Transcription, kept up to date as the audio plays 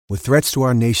With threats to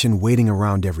our nation waiting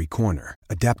around every corner,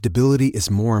 adaptability is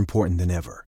more important than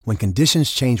ever. When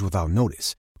conditions change without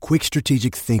notice, quick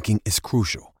strategic thinking is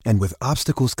crucial. And with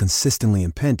obstacles consistently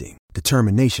impending,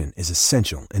 determination is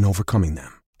essential in overcoming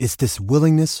them. It's this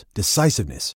willingness,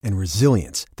 decisiveness, and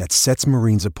resilience that sets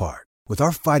Marines apart. With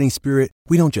our fighting spirit,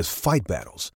 we don't just fight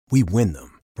battles, we win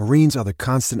them. Marines are the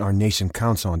constant our nation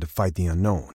counts on to fight the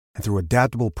unknown. And through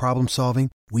adaptable problem solving,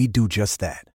 we do just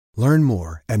that. Learn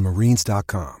more at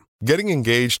marines.com. Getting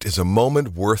engaged is a moment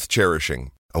worth cherishing.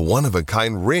 A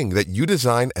one-of-a-kind ring that you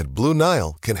design at Blue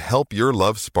Nile can help your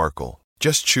love sparkle.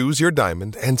 Just choose your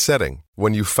diamond and setting.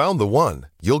 When you've found the one,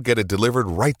 you'll get it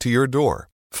delivered right to your door.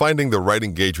 Finding the right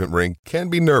engagement ring can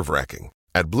be nerve-wracking.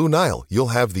 At Blue Nile, you'll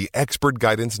have the expert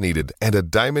guidance needed and a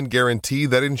diamond guarantee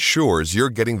that ensures you're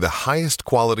getting the highest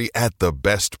quality at the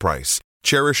best price.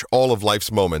 Cherish all of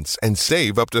life's moments and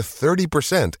save up to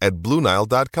 30% at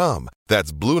BlueNile.com.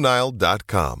 That's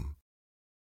BlueNile.com.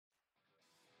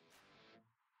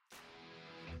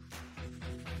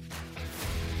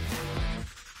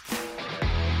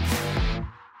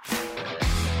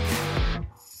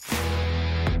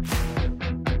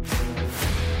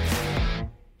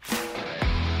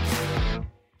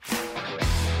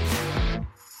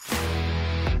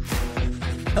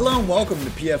 Hello and welcome to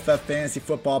the PFF Fantasy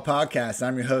Football Podcast.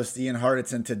 I'm your host, Ian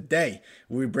Hartitz, today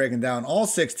we'll be breaking down all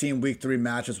 16 Week 3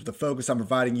 matchups with a focus on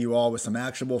providing you all with some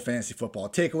actionable fantasy football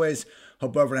takeaways.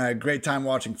 Hope everyone had a great time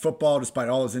watching football despite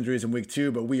all those injuries in Week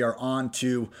 2, but we are on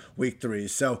to Week 3.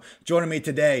 So joining me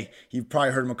today, you've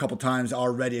probably heard him a couple times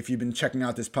already if you've been checking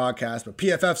out this podcast, but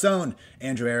PFF's own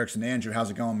Andrew Erickson. Andrew,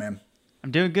 how's it going, man? I'm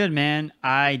doing good, man.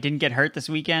 I didn't get hurt this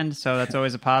weekend, so that's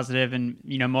always a positive. And,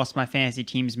 most of my fantasy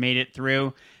teams made it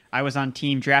through. I was on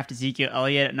team draft Ezekiel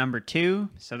Elliott at number 2,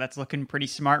 so that's looking pretty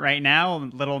smart right now. A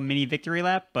little mini victory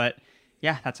lap, but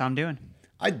yeah, that's how I'm doing.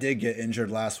 I did get injured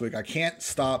last week. I can't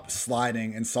stop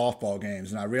sliding in softball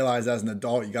games. And I realize as an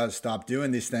adult, you got to stop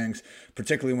doing these things,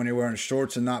 particularly when you're wearing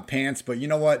shorts and not pants. But you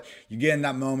know what? You get in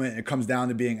that moment, it comes down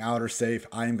to being out or safe.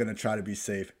 I am going to try to be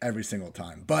safe every single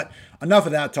time. But enough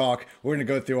of that talk. We're going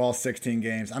to go through all 16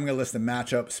 games. I'm going to list the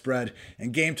matchup, spread,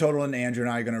 and game total. And Andrew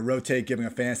and I are going to rotate, giving a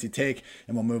fantasy take,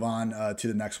 and we'll move on to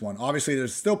the next one. Obviously,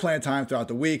 there's still plenty of time throughout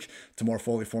the week to more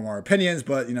fully form our opinions,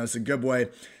 but it's a good way.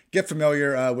 Get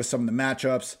familiar with some of the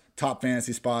matchups, top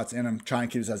fantasy spots, and I'm trying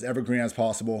to keep this as evergreen as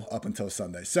possible up until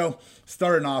Sunday. So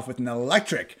starting off with an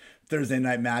electric Thursday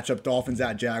night matchup, Dolphins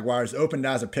at Jaguars. Opened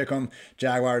as a pick'em.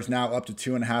 Jaguars now up to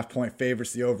 2.5-point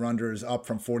favorites. The over-under is up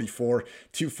from 44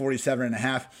 to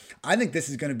 47.5. I think this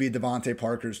is going to be Devontae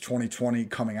Parker's 2020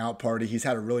 coming out party. He's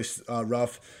had a really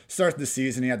rough start to the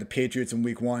season. He had the Patriots in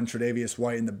Week 1, Tre'Davious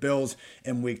White, and the Bills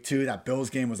in Week 2. That Bills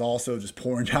game was also just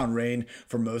pouring down rain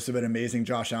for most of it. Amazing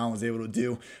Josh Allen was able to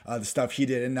do the stuff he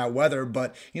did in that weather.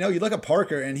 But, you look at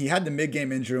Parker, and he had the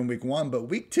mid-game injury in Week 1, but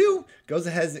Week 2 goes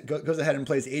ahead and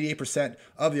plays 88%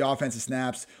 of the offensive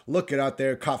snaps. Look good out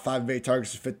there. Caught 5 of 8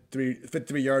 targets,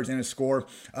 53 yards and a score.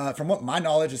 From what my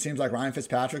knowledge, it seems like Ryan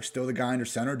Fitzpatrick's still the guy under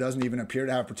center. Doesn't even appear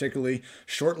to have a particularly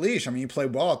short leash. I mean, he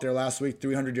played well out there last week.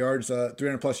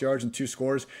 300 plus yards and 2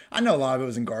 scores. I know a lot of it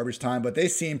was in garbage time, but they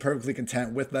seem perfectly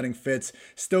content with letting Fitz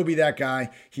still be that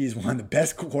guy. He's one of the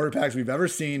best quarterbacks we've ever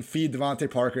seen. Feed Devontae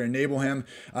Parker, enable him.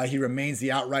 He remains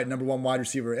the outright number 1 wide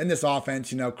receiver in this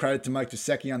offense. Credit to Mike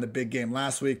Gesicki on the big game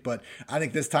last week, but I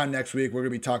think this time next week we're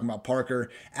going to be talking about Parker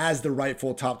as the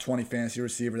rightful top 20 fantasy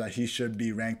receiver that he should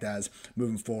be ranked as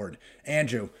moving forward.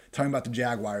 Andrew, talking about the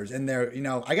Jaguars, and they're,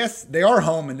 I guess they are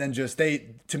home, and then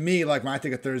to me, like when I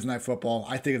think of Thursday night football,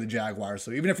 I think of the Jaguars.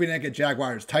 So even if we didn't get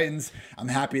Jaguars Titans, I'm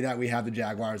happy that we have the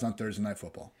Jaguars on Thursday night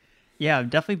football. Yeah, I'm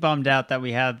definitely bummed out that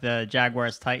we have the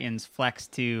Jaguars Titans flex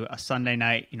to a Sunday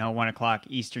night, 1 o'clock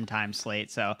Eastern time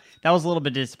slate. So that was a little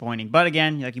bit disappointing. But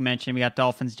again, like you mentioned, we got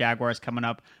Dolphins Jaguars coming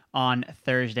up on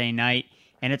Thursday night,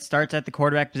 and it starts at the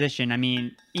quarterback position. I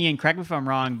mean, Ian, correct me if I'm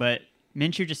wrong, but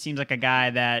Minshew just seems like a guy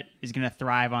that is going to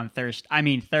thrive on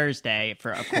Thursday,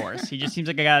 of course. He just seems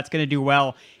like a guy that's going to do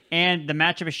well, and the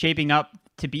matchup is shaping up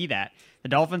to be that. The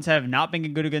Dolphins have not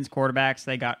been good against quarterbacks.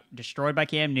 They got destroyed by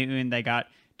Cam Newton. They got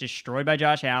destroyed by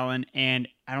Josh Allen, and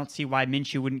I don't see why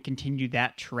Minshew wouldn't continue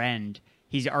that trend.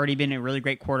 He's already been a really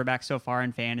great quarterback so far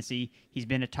in fantasy. He's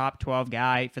been a top 12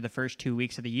 guy for the first 2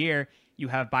 weeks of the year. You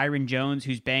have Byron Jones,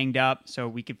 who's banged up, so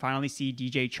we could finally see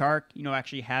DJ Chark,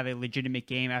 actually have a legitimate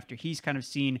game after he's kind of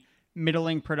seen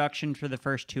middling production for the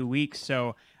first 2 weeks.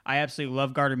 So I absolutely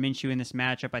love Gardner Minshew in this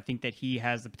matchup. I think that he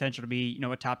has the potential to be,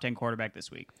 a top 10 quarterback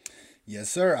this week. Yes,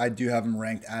 sir. I do have him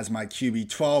ranked as my QB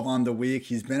 12 on the week.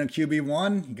 He's been a QB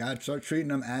 1. You got to start treating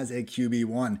him as a QB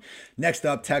 1. Next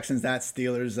up, Texans at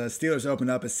Steelers. Steelers opened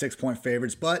up as 6-point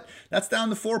favorites, but that's down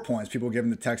to 4 points. People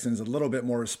giving the Texans a little bit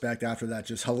more respect after that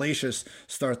just hellacious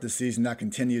start this season. That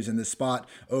continues in this spot.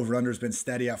 Over-under has been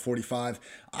steady at 45.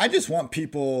 I just want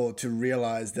people to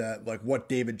realize that, like, what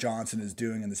David Johnson is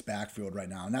doing in this backfield right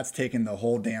now, and that's taking the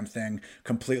whole damn thing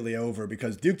completely over,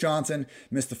 because Duke Johnson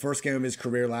missed the first game of his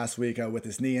career last week with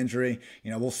his knee injury.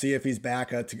 We'll see if he's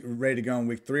back ready to go in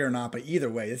week 3 or not. But either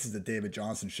way, this is the David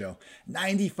Johnson show.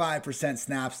 95%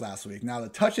 snaps last week. Now, the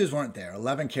touches weren't there.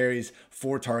 11 carries,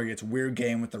 4 targets. Weird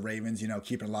game with the Ravens,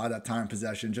 keeping a lot of that time in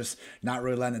possession, just not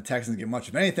really letting the Texans get much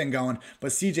of anything going.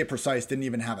 But CJ Precise didn't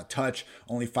even have a touch,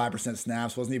 only 5%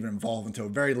 snaps, wasn't even involved until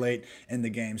very late in the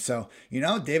game. So,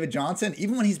 David Johnson,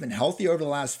 even when he's been healthy over the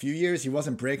last few years, he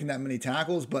wasn't breaking that many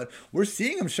tackles, but we're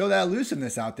seeing him show that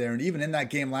elusiveness out there. And even in that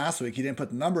game last week, he didn't put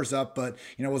the numbers up, but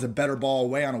it was a better ball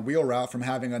away on a wheel route from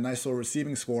having a nice little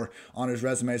receiving score on his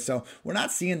resume. So we're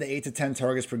not seeing the 8 to 10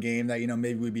 targets per game that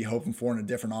maybe we'd be hoping for in a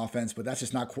different offense, but that's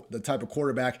just not the type of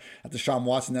quarterback that Deshaun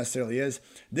Watson necessarily is.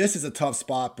 This is a tough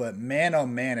spot, but man, oh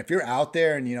man, if you're out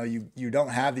there and you don't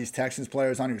have these Texans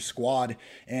players on your squad,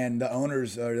 and the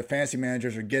owners or the fantasy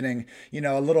managers are getting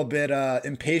a little bit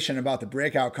impatient about the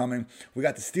breakout coming, we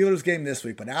got the Steelers game this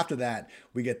week, but after that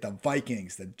we get the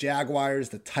Vikings, the Jaguars,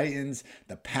 the Titans,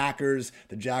 the Packers,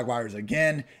 the Jaguars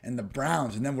again, and the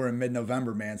Browns. And then we're in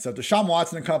mid-November, man. So Deshaun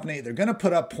Watson and company, they're going to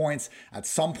put up points at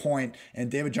some point, and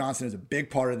David Johnson is a big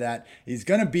part of that. He's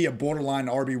going to be a borderline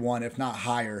RB1, if not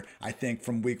higher, I think,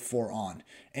 from week 4 on.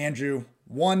 Andrew,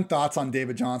 1, thoughts on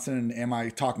David Johnson, and am I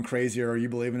talking crazy, or are you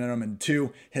believing in him? And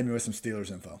 2, hit me with some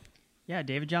Steelers info. Yeah,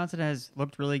 David Johnson has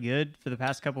looked really good for the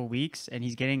past couple of weeks, and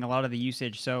he's getting a lot of the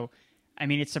usage. So,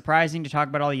 it's surprising to talk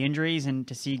about all the injuries and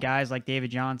to see guys like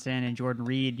David Johnson and Jordan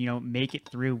Reed, make it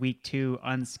through week 2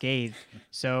 unscathed.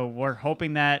 So we're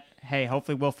hoping that, hey,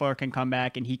 hopefully Will Fuller can come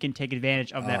back and he can take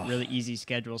advantage of that really easy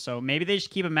schedule. So maybe they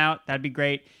just keep him out. That'd be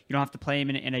great. You don't have to play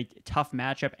him in a tough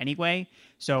matchup anyway.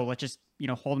 So let's just,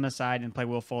 hold him aside and play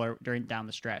Will Fuller down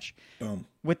the stretch. Boom.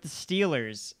 With the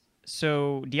Steelers,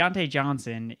 so Deontay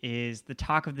Johnson is the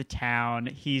talk of the town.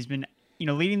 He's been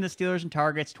leading the Steelers in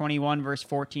targets, 21 versus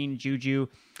 14, Juju.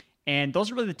 And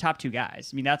those are really the top 2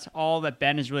 guys. That's all that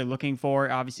Ben is really looking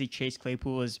for. Obviously, Chase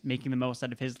Claypool is making the most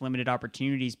out of his limited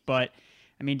opportunities. But,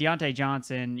 Deontay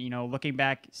Johnson, looking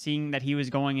back, seeing that he was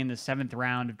going in the 7th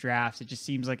round of drafts, it just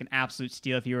seems like an absolute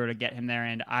steal if you were to get him there.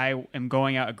 And I am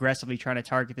going out aggressively trying to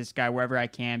target this guy wherever I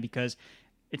can, because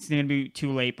it's going to be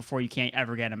too late before you can't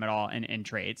ever get him at all in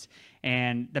trades.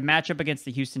 And the matchup against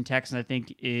the Houston Texans, I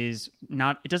think, it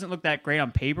doesn't look that great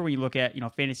on paper when you look at,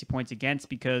 fantasy points against,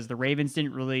 because the Ravens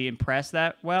didn't really impress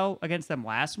that well against them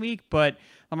last week. But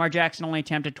Lamar Jackson only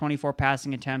attempted 24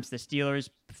 passing attempts. The Steelers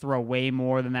throw way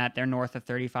more than that. They're north of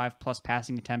 35 plus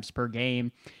passing attempts per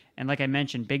game. And like I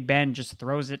mentioned, Big Ben just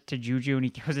throws it to Juju and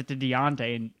he throws it to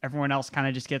Deontay, and everyone else kind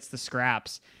of just gets the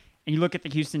scraps. And you look at the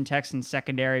Houston Texans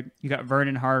secondary, you got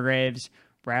Vernon Hargraves,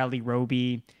 Bradley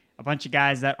Roby, a bunch of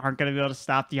guys that aren't going to be able to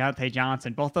stop Deontay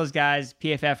Johnson. Both those guys,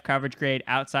 PFF coverage grade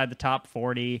outside the top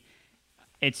 40.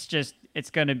 It's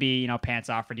going to be, pants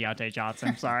off for Deontay Johnson.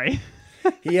 I'm sorry.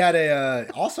 He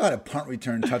had also had a punt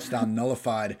return touchdown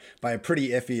nullified by a pretty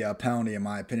iffy penalty, in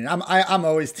my opinion. I'm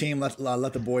always team let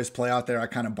the boys play out there. I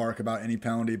kind of bark about any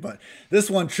penalty, but this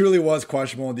one truly was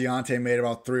questionable. Deontay made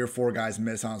about 3 or 4 guys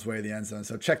miss on his way to the end zone.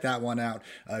 So check that one out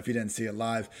if you didn't see it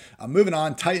live. Moving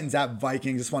on, Titans at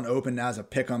Vikings. This one opened as a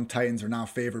pick'em. Titans are now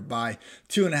favored by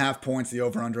 2.5 points. The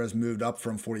over/under has moved up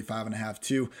from 45.5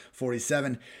 to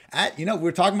 47.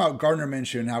 We're talking about Gardner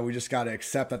Minshew and how we just got to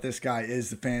accept that this guy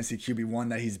is the fantasy QB1,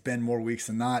 that he's been more weeks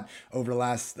than not over the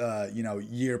last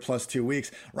year plus 2 weeks.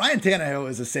 Ryan Tannehill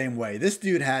is the same way. This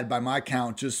dude had, by my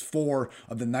count, just 4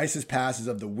 of the nicest passes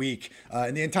of the week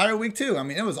in the entire week too.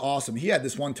 It was awesome. He had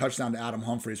this one touchdown to Adam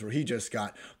Humphries where he just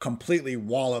got completely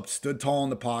walloped, stood tall in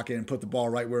the pocket, and put the ball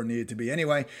right where it needed to be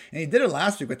anyway. And he did it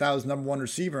last week without his number 1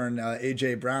 receiver in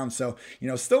A.J. Brown. So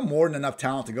still more than enough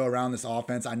talent to go around this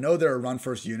offense. I know they're a run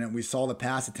first unit. We saw the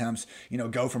pass attempts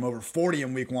go from over 40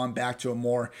 in week 1 back to a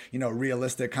more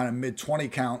realistic kind of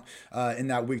mid-20 count in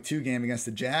that week 2 game against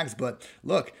the Jags. But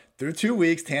look, Through 2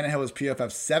 weeks, Tannehill is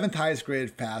PFF's 7th highest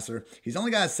graded passer. He's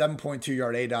only got a 7.2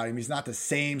 yard ADOT. He's not the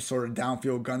same sort of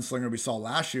downfield gunslinger we saw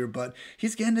last year, but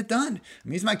he's getting it done.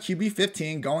 He's my QB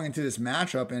 15 going into this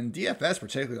matchup, and DFS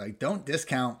particularly, like, don't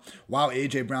discount while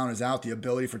AJ Brown is out the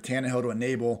ability for Tannehill to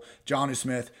enable Jonnu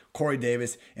Smith, Corey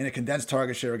Davis in a condensed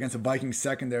target share against a Vikings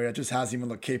secondary that just hasn't even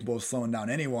looked capable of slowing down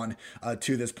anyone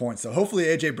to this point. So hopefully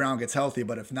AJ Brown gets healthy,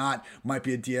 but if not, might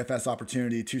be a DFS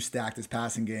opportunity to stack this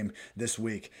passing game this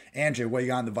week. Andrew, what you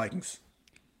got on the Vikings?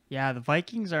 Yeah, the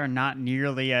Vikings are not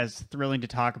nearly as thrilling to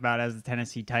talk about as the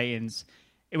Tennessee Titans.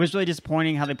 It was really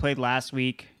disappointing how they played last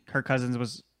week. Kirk Cousins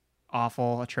was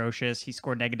awful, atrocious. He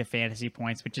scored negative fantasy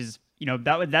points, which is,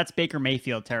 that's Baker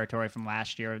Mayfield territory from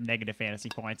last year, negative fantasy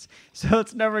points. So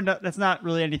that's not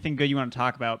really anything good you want to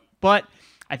talk about. But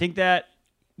I think that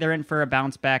they're in for a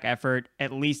bounce back effort,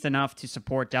 at least enough to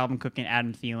support Dalvin Cook and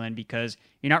Adam Thielen, because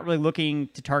you're not really looking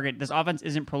to target. This offense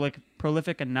isn't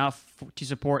prolific enough to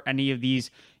support any of these,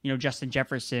 Justin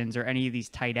Jeffersons or any of these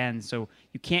tight ends. So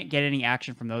you can't get any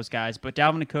action from those guys. But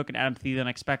Dalvin Cook and Adam Thielen, I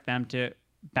expect them to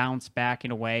bounce back in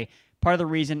a way. Part of the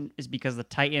reason is because the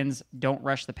Titans don't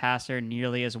rush the passer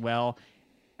nearly as well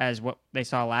as what they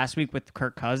saw last week with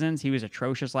Kirk Cousins. He was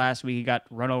atrocious last week. He got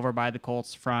run over by the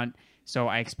Colts front. So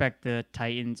I expect the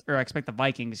Vikings,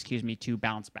 to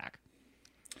bounce back.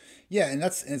 Yeah, and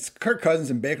it's Kirk Cousins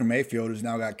and Baker Mayfield, who's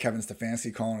now got Kevin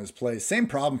Stefanski calling his plays. Same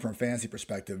problem from a fantasy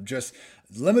perspective, just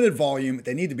limited volume.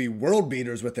 They need to be world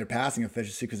beaters with their passing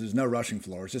efficiency because there's no rushing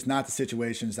floor. It's just not the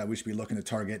situations that we should be looking to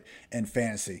target in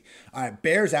fantasy. All right,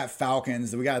 Bears at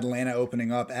Falcons. We got Atlanta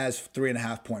opening up as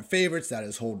 3.5-point favorites. That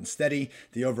is holding steady.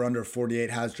 The over-under 48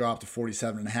 has dropped to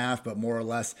 47.5, but more or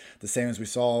less the same as we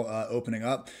saw opening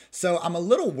up. So I'm a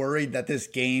little worried that this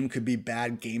game could be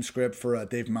bad game script for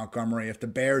David Montgomery. If the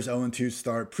Bears 0-2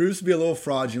 start proves to be a little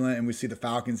fraudulent and we see the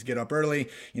Falcons get up early,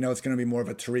 it's going to be more of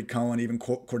a Tariq Cohen, even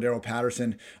Cordero Patterson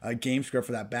game script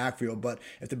for that backfield. But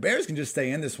if the Bears can just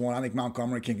stay in this one, I think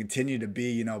Montgomery can continue to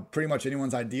be, pretty much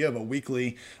anyone's idea of a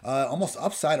weekly, almost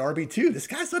upside RB2. This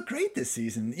guy's looked great this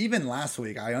season. Even last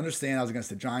week, I understand I was against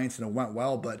the Giants and it went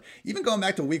well, but even going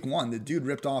back to week 1, the dude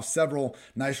ripped off several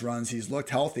nice runs. He's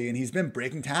looked healthy and he's been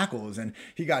breaking tackles, and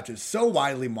he got just so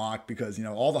widely mocked because,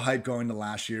 all the hype going to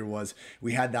last year was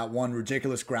we had that one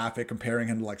ridiculous graphic comparing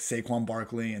him to like Saquon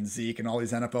Barkley and Zeke and all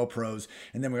these NFL pros.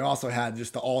 And then we also had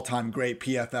just the all-time great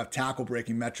PFF tackle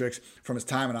breaking metrics from his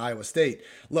time at Iowa State.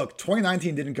 Look,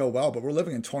 2019 didn't go well, but we're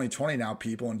living in 2020 now,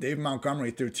 people. And David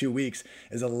Montgomery through 2 weeks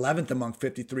is 11th among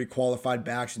 53 qualified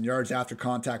backs in yards after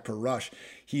contact per rush.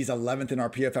 He's 11th in our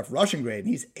PFF rushing grade, and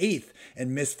he's 8th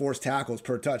in missed forced tackles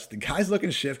per touch. The guy's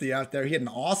looking shifty out there. He had an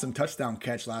awesome touchdown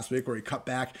catch last week where he cut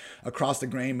back across the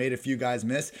grain, made a few guys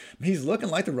miss. He's looking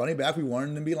like the running back we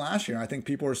wanted him to be last year. I think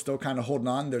people are still kind of holding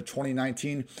on to their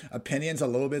 2019 opinions a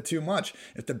little bit too much.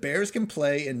 If the Bears can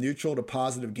play in neutral to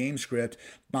positive game script,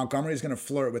 Montgomery is going to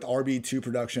flirt with RB2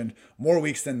 production more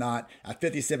weeks than not. At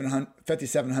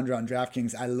 5,700 on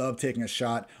DraftKings, I love taking a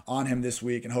shot on him this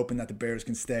week and hoping that the Bears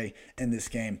can stay in this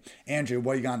game. Andrew,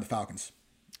 what you got on the Falcons?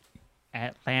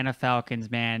 Atlanta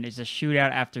Falcons, man, it's a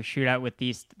shootout after shootout with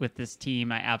this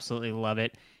team. I absolutely love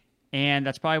it. And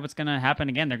that's probably what's going to happen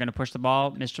again. They're going to push the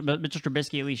ball. Mitchell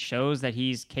Trubisky at least shows that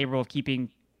he's capable of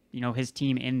keeping his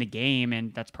team in the game,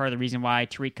 and that's part of the reason why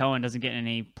Tariq Cohen doesn't get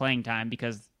any playing time,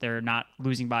 because they're not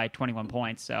losing by 21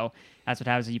 points. So that's what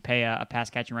happens when you pay a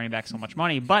pass-catching running back so much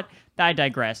money. But I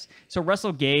digress. So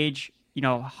Russell Gage,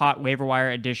 hot waiver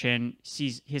wire addition,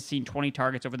 he's seen 20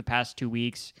 targets over the past 2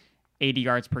 weeks, 80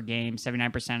 yards per game,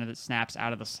 79% of the snaps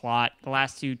out of the slot. The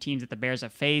last two teams that the Bears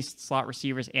have faced, slot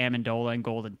receivers Amendola and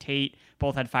Golden Tate,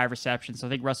 both had 5 receptions. So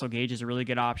I think Russell Gage is a really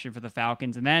good option for the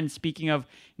Falcons. And then speaking of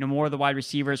more of the wide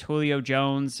receivers, Julio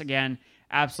Jones, again,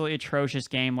 absolutely atrocious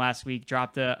game last week,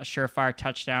 dropped a surefire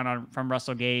touchdown from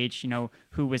Russell Gage,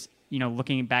 who was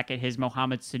looking back at his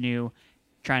Mohamed Sanu,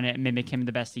 trying to mimic him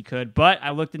the best he could. But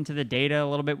I looked into the data a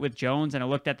little bit with Jones, and I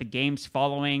looked at the games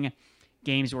following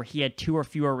games where he had 2 or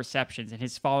fewer receptions, and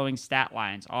his following stat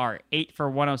lines are 8 for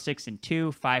 106 and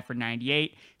 2, 5 for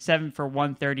 98, 7 for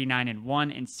 139 and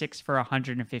 1, and 6 for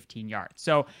 115 yards.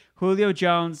 So Julio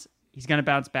Jones, he's going to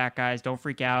bounce back, guys. Don't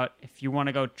freak out. If you want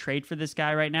to go trade for this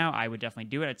guy right now, I would definitely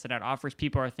do it. I'd send out offers.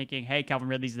 People are thinking, hey, Calvin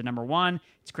Ridley's the number 1.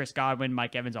 It's Chris Godwin,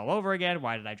 Mike Evans all over again.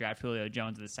 Why did I draft Julio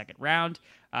Jones in the second round?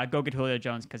 Go get Julio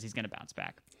Jones because he's going to bounce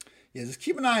back. Yeah, just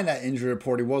keep an eye on that injury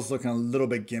report. He was looking a little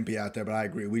bit gimpy out there, but I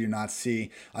agree. We do not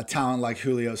see a talent like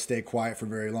Julio stay quiet for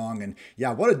very long. And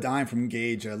yeah, what a dime from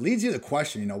Gage. Leads you to the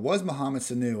question, was Mohamed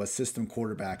Sanu a system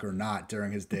quarterback or not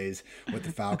during his days with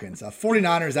the Falcons?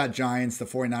 49ers at Giants. The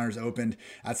 49ers opened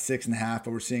at 6.5,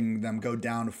 but we're seeing them go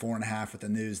down to 4.5 with the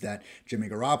news that Jimmy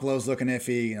Garoppolo's looking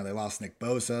iffy. They lost Nick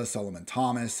Bosa, Solomon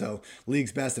Thomas. So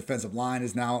league's best defensive line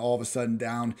is now all of a sudden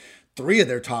down. 3 of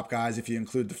their top guys, if you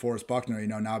include DeForest Buckner,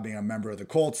 now being a member of the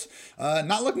Colts.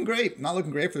 Not looking great. Not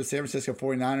looking great for the San Francisco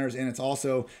 49ers, and it's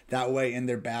also that way in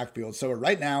their backfield. So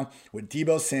right now, with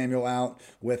Deebo Samuel out,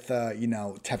 with,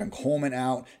 Tevin Coleman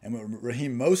out, and with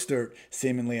Raheem Mostert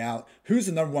seemingly out, who's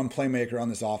the number one playmaker on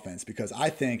this offense? Because I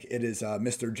think it is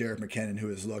Mr. Jerick McKinnon, who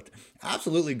has looked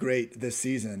absolutely great this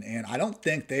season, and I don't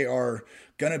think they are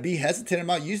going to be hesitant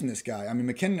about using this guy. I mean,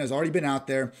 McKinnon has already been out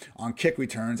there on kick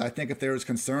returns. I think if there was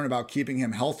concern about keeping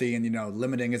him healthy and,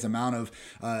 limiting his amount of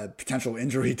potential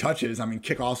injury touches, I mean,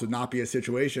 kickoffs would not be a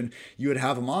situation you would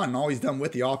have him on. And all he's done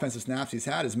with the offensive snaps he's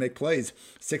had is make plays.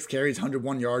 6 carries,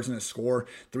 101 yards in a score,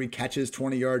 3 catches,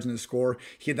 20 yards in a score.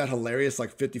 He had that hilarious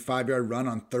 55-yard run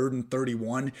on 3rd and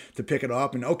 31 to pick it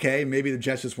up. And okay, maybe the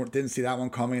Jets just didn't see that one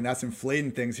coming, and that's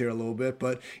inflating things here a little bit.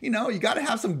 But, you got to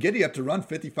have some giddy up to run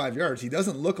 55 yards. He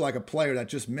doesn't look like a player that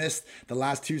just missed the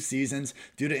last 2 seasons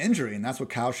due to injury. And that's what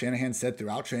Kyle Shanahan said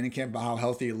throughout training camp about how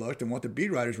healthy he looked and what the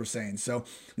beat writers were saying. So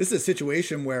this is a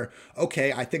situation where,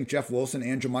 okay, I think Jeff Wilson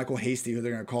and JaMychal Hasty, who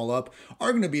they're going to call up,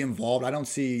 are going to be involved. I don't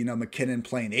see, McKinnon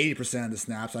playing 80% of the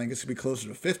snaps. I think it's going to be closer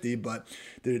to 50, but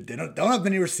they don't have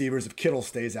many receivers if Kittle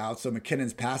stays out. So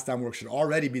McKinnon's pass down work should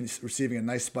already be receiving a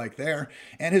nice spike there.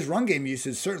 And his run game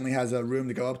usage certainly has a room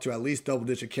to go up to at least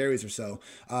double-digit carries or so.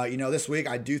 This week,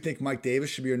 I do think Mike Davis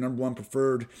should be your number one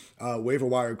preferred waiver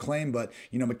wire claim, but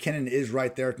McKinnon is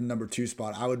right there at the number 2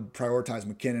 spot. I would prioritize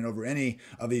McKinnon over any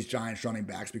of these Giants running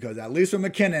backs because at least with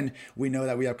McKinnon, we know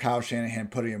that we have Kyle Shanahan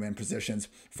putting him in positions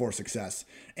for success.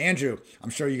 Andrew, I'm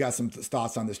sure you got some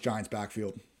thoughts on this Giants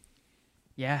backfield.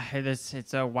 Yeah,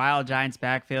 it's a wild Giants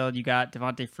backfield. You got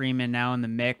Devontae Freeman now in the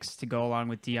mix to go along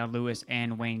with Dion Lewis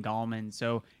and Wayne Gallman.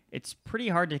 So it's pretty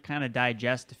hard to kind of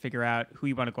digest to figure out who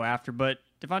you want to go after. But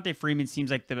Devontae Freeman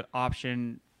seems like the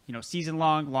option, season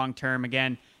long term.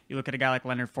 Again, you look at a guy like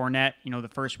Leonard Fournette, the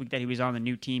first week that he was on the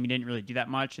new team, he didn't really do that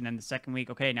much. And then the second week,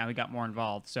 okay, now he got more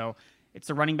involved. So it's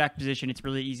the running back position. It's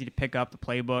really easy to pick up the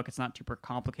playbook. It's not super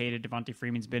complicated. Devontae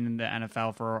Freeman's been in the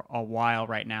NFL for a while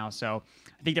right now. So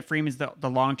I think that Freeman's the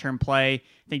long-term play.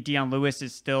 I think Dion Lewis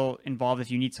is still involved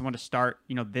if you need someone to start,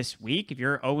 this week. If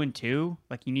you're 0-2,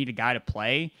 you need a guy to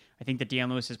play. I think that Dion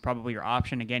Lewis is probably your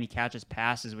option. Again, he catches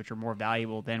passes, which are more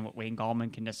valuable than what Wayne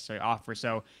Gallman can necessarily offer.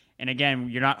 So, and again,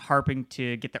 you're not harping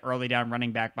to get the early down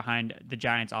running back behind the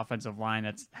Giants' offensive line.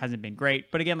 That hasn't been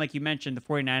great. But again, like you mentioned, the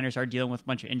 49ers are dealing with a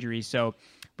bunch of injuries. So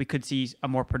we could see a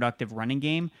more productive running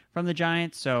game from the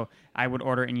Giants. So I would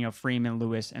order in, Freeman,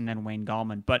 Lewis, and then Wayne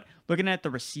Gallman. But looking at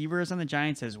the receivers on the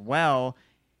Giants as well,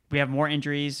 we have more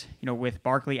injuries, with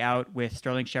Barkley out, with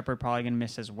Sterling Shepard probably going to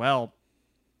miss as well.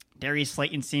 Darius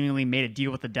Slayton seemingly made a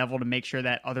deal with the devil to make sure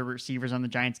that other receivers on the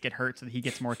Giants get hurt so that he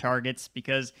gets more targets,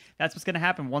 because that's what's going to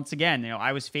happen once again.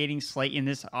 I was fading Slayton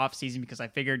this offseason because I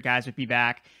figured guys would be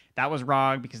back. That was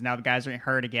wrong because now the guys are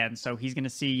hurt again. So he's going to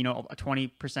see, a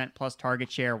 20% plus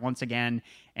target share once again.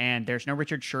 And there's no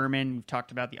Richard Sherman. We've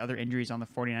talked about the other injuries on the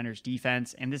 49ers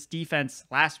defense. And this defense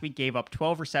last week gave up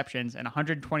 12 receptions and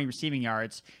 120 receiving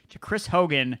yards to Chris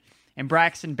Hogan and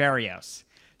Braxton Berrios.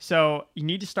 So you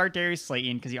need to start Darius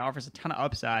Slayton because he offers a ton of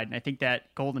upside. And I think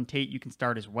that Golden Tate you can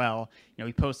start as well.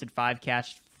 He posted 5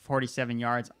 catches, 47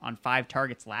 yards on 5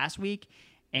 targets last week.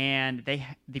 And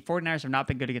the 49ers have not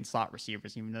been good against slot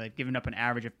receivers, even though they've given up an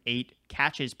average of 8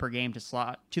 catches per game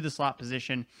to the slot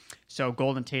position. So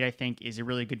Golden Tate, I think, is a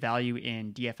really good value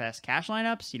in DFS cash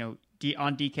lineups.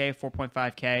 On DK,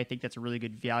 4.5K. I think that's a really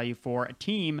good value for a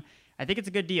team. I think it's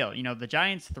a good deal. The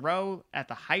Giants throw at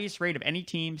the highest rate of any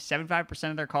team.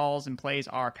 75% of their calls and plays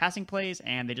are passing plays,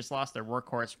 and they just lost their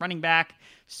workhorse running back.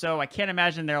 So I can't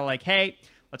imagine they're like, hey,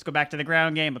 let's go back to the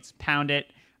ground game. Let's pound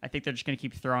it. I think they're just going to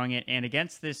keep throwing it. And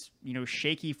against this,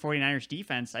 shaky 49ers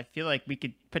defense, I feel like we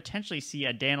could potentially see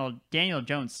a Daniel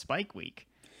Jones spike week.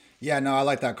 Yeah, no, I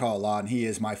like that call a lot, and he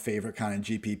is my favorite kind of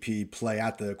GPP play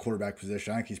at the quarterback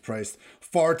position. I think he's priced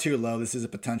far too low. This is a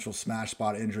potential smash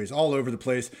spot. Injuries all over the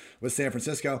place with San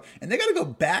Francisco, and they got to go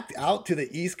back out to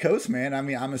the East Coast, man. I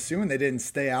mean, I'm assuming they didn't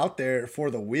stay out there for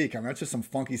the week. I mean, that's just some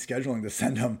funky scheduling to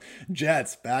send them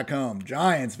Jets back home,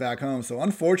 Giants back home. So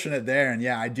unfortunate there, and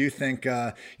yeah, I do think,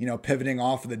 pivoting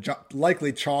off of the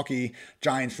likely chalky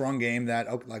Giants run game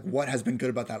that, like, what has been good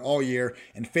about that all year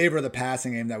in favor of the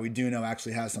passing game that we do know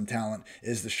actually has some talent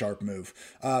is the sharp move.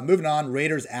 Moving on,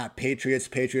 Raiders at Patriots.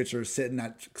 Patriots are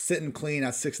sitting clean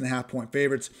at 6.5 point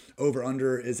favorites. Over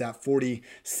under is at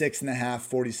 46.5,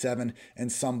 47 in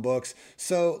some books.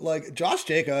 So like Josh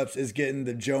Jacobs is getting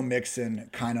the Joe Mixon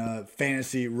kind of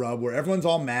fantasy rub where everyone's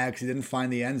all mad because he didn't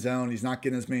find the end zone. He's not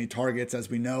getting as many targets as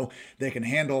we know they can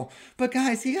handle. But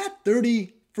guys, he got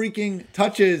 30 freaking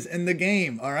touches in the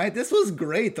game. All right. This was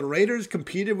great. The Raiders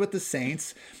competed with the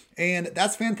Saints. And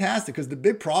that's fantastic because the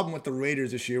big problem with the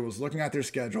Raiders this year was looking at their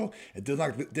schedule. It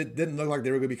didn't look like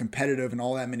they were going to be competitive in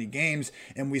all that many games.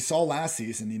 And we saw last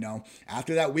season,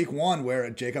 after that week 1 where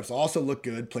Jacobs also looked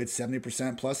good, played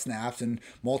 70% plus snaps and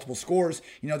multiple scores,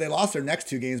 they lost their next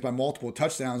 2 games by multiple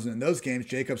touchdowns. And in those games,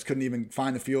 Jacobs couldn't even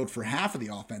find the field for half of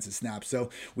the offensive snaps. So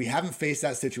we haven't faced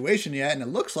that situation yet. And it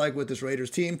looks like with this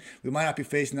Raiders team, we might not be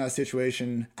facing that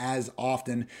situation as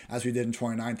often as we did in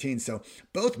 2019. So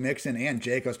both Mixon and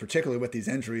Jacobs, particularly with these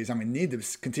injuries, need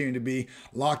to continue to be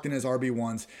locked in as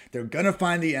RB1s. They're going to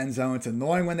find the end zone. It's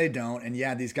annoying when they don't. And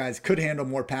yeah, these guys could handle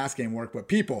more pass game work, but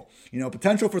people,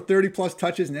 potential for 30 plus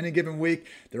touches in any given week.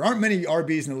 There aren't many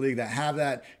RBs in the league that have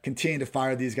that. Continue to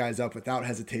fire these guys up without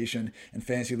hesitation in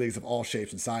fantasy leagues of all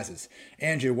shapes and sizes.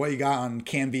 Andrew, what you got on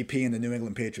Cam VP and the New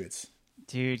England Patriots?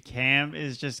 Dude, Cam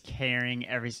is just carrying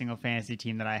every single fantasy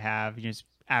team that I have. Just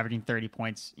averaging 30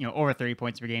 points, over 30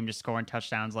 points per game, just scoring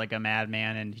touchdowns like a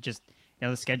madman. And he just,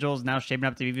 the schedule is now shaping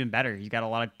up to be even better. He's got a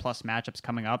lot of plus matchups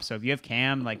coming up. So if you have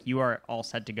Cam, you are all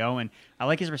set to go. And I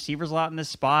like his receivers a lot in this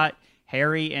spot.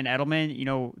 Harry and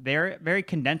Edelman, they're very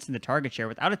condensed in the target share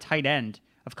without a tight end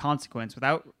of consequence,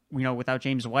 without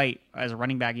James White as a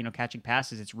running back, catching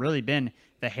passes. It's really been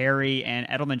the Harry and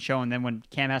Edelman show. And then when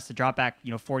Cam has to drop back,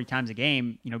 40 times a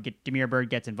game, Damiere Byrd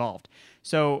gets involved.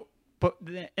 So,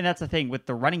 and that's the thing with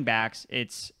the running backs,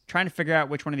 it's trying to figure out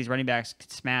which one of these running backs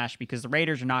could smash because the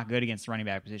Raiders are not good against the running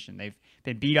back position. They've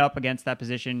been beat up against that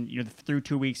position, through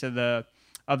 2 weeks of the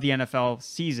NFL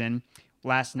season.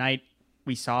 Last night,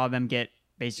 we saw them get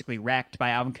basically wrecked by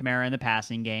Alvin Kamara in the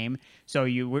passing game. So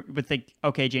you would think,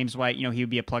 okay, James White, he would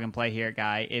be a plug and play here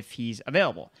guy if he's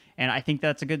available. And I think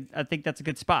that's a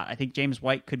good spot. I think James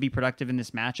White could be productive in this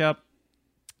matchup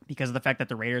because of the fact that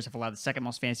the Raiders have allowed the second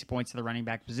most fantasy points to the running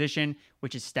back position,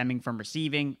 which is stemming from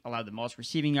receiving, allowed the most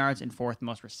receiving yards and 4th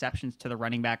most receptions to the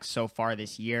running back so far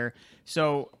this year.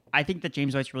 So I think that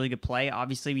James White's a really good play.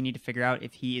 Obviously, we need to figure out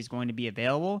if he is going to be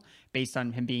available based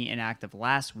on him being inactive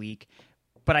last week.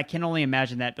 But I can only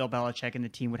imagine that Bill Belichick and the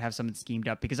team would have something schemed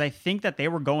up because I think that they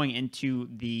were going into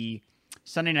the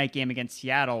Sunday night game against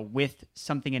Seattle with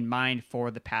something in mind for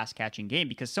the pass catching game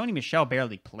because Sony Michel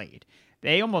barely played.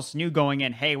 They almost knew going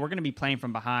in, hey, we're going to be playing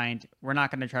from behind. We're not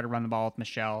going to try to run the ball with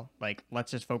Michel.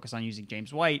 Let's just focus on using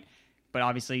James White. But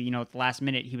obviously, at the last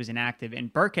minute, he was inactive,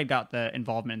 and Burkhead got the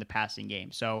involvement in the passing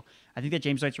game. So I think that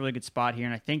James White's a really good spot here.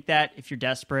 And I think that if you're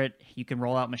desperate, you can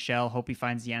roll out Michel, hope he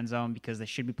finds the end zone because they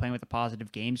should be playing with a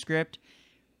positive game script.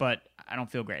 But I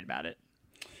don't feel great about it.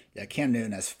 Yeah, Cam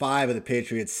Newton has 5 of the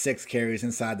Patriots' 6 carries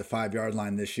inside the 5-yard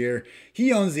line this year.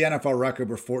 He owns the NFL record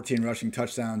for 14 rushing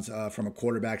touchdowns from a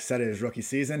quarterback set in his rookie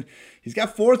season. He's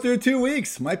got 4 through 2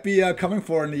 weeks. Might be coming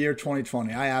for in the year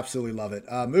 2020. I absolutely love it.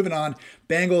 Moving on,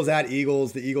 Bengals at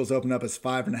Eagles. The Eagles open up as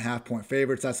 5.5 point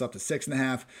favorites. That's up to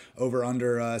 6.5. Over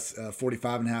under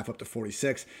 45.5 up to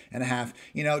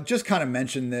 46.5. Just kind of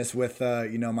mentioned this with my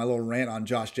little rant on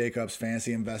Josh Jacobs,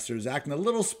 fantasy investors acting a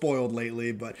little spoiled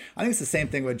lately, but I think it's the same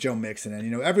thing with Joe Mixon.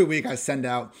 And, every week I send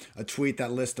out a tweet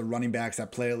that lists the running backs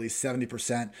that play at least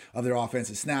 70% of their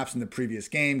offensive snaps in the previous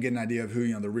game, get an idea of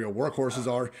who, the real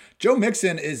workhorses are. Joe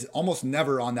Mixon is almost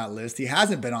never on that list. He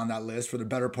hasn't been on that list for the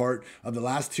better part of the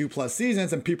last 2+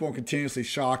 seasons, and people are continuously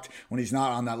shocked when he's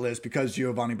not on that list because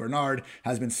Giovanni Bernard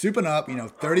has been souping up,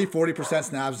 30, 40%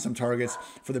 snaps and some targets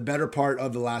for the better part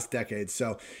of the last decade.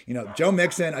 So, Joe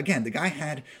Mixon, again, the guy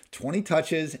had 20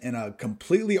 touches in a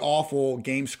completely awful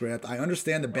game script. I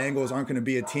understand the Bengals aren't going to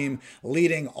be a team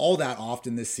leading all that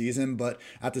often this season, but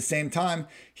at the same time,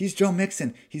 he's Joe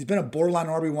Mixon. He's been a borderline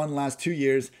RB1 the last 2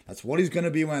 years. That's what he's going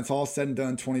to be when it's all said and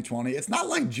done in 2020. It's not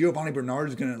like Giovanni Bernard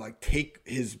is going to take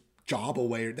his job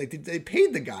away. They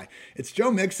paid the guy. It's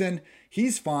Joe Mixon.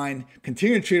 He's fine.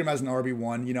 Continue to treat him as an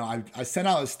RB1. I sent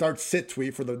out a start-sit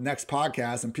tweet for the next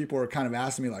podcast, and people were kind of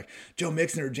asking me, Joe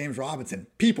Mixon or James Robinson.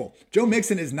 People, Joe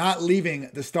Mixon is not leaving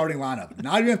the starting lineup.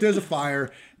 Not even if there's a fire.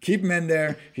 Keep him in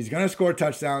there. He's going to score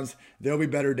touchdowns. There'll be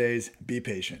better days. Be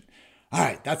patient. All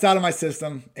right, that's out of my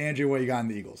system. Andrew, what you got in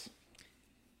the Eagles?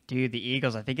 Dude, the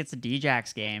Eagles, I think it's a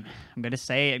D-Jax game. I'm going to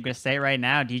say it right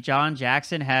now. D'Jon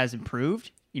Jackson has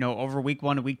improved. Over week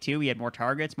 1 to week 2, he had more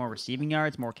targets, more receiving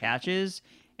yards, more catches.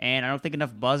 And I don't think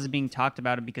enough buzz is being talked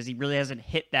about him because he really hasn't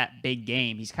hit that big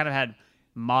game. He's kind of had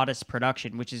modest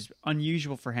production, which is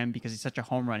unusual for him because he's such a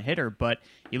home run hitter. But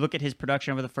you look at his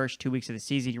production over the first 2 weeks of the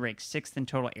season, he ranks 6th in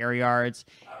total air yards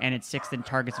and it's 6th in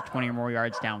targets of 20 or more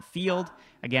yards downfield.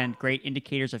 Again, great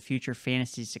indicators of future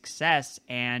fantasy success.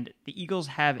 And the Eagles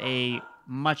have a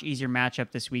much easier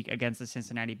matchup this week against the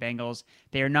Cincinnati Bengals.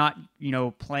 They are not,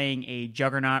 playing a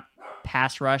juggernaut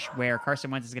pass rush where Carson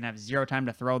Wentz is going to have zero time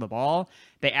to throw the ball.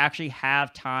 They actually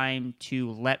have time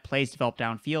to let plays develop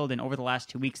downfield. And over the last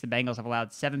 2 weeks, the Bengals have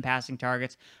allowed 7 passing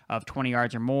targets of 20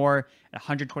 yards or more,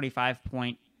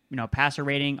 125-point, passer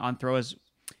rating on throws,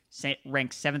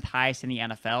 ranked 7th highest in the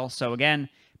NFL. So again,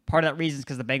 part of that reason is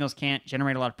because the Bengals can't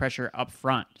generate a lot of pressure up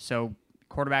front. So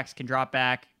quarterbacks can drop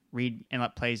back, read, and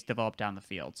let plays develop down the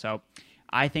field. So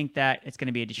I think that it's going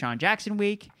to be a Deshaun Jackson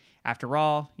week. After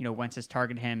all, Wentz has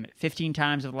targeted him 15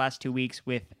 times over the last 2 weeks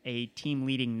with a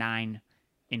team-leading 9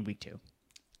 in week 2.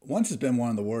 Wentz has been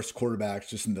one of the worst quarterbacks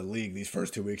just in the league these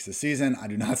first 2 weeks of the season. I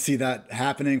do not see that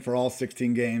happening for all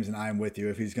 16 games, and I am with you.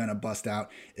 If he's going to bust out,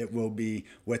 it will be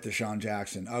with Deshaun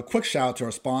Jackson. A quick shout out to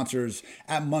our sponsors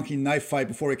at Monkey Knife Fight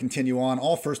before we continue on.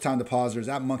 All first-time depositors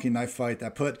at Monkey Knife Fight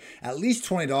that put at least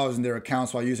 $20 in their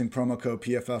accounts while using promo code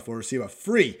PFF will receive a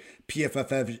free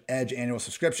PFF Edge annual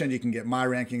subscription. You can get my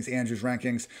rankings, Andrew's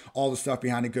rankings, all the stuff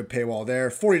behind a good paywall there.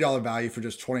 $40 value for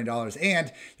just $20.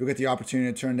 And you'll get the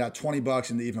opportunity to turn that $20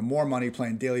 into even more money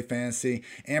playing daily fantasy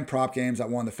and prop games at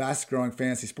one of the fastest growing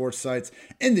fantasy sports sites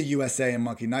in the USA in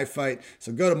Monkey Knife Fight.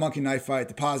 So go to Monkey Knife Fight,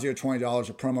 deposit your $20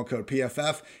 with promo code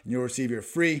PFF, and you'll receive your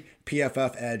free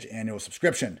PFF Edge annual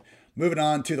subscription. Moving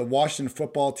on to the Washington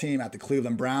football team at the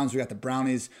Cleveland Browns. We got the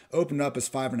Brownies opened up as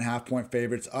 5.5-point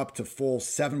favorites, up to full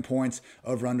 7 points,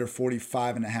 over under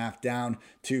 45.5, down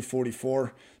to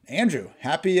 44. Andrew,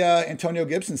 happy Antonio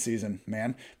Gibson season,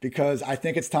 man, because I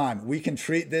think it's time. We can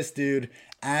treat this dude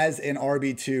as an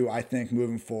RB2, I think,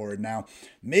 moving forward. Now,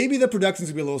 maybe the production's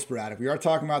going to be a little sporadic. We are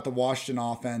talking about the Washington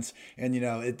offense, and,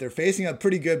 they're facing a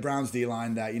pretty good Browns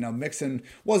D-line that, Mixon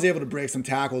was able to break some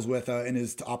tackles with in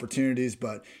his opportunities,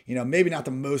 but, maybe not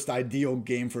the most ideal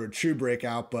game for a true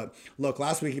breakout. But, look,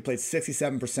 last week he played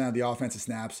 67% of the offensive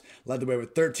snaps, led the way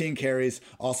with 13 carries,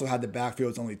 also had the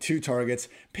backfield with only 2 targets.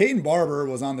 Peyton Barber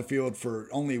was on the field for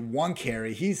only 1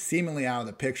 carry. He's seemingly out of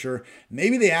the picture.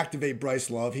 Maybe they activate Bryce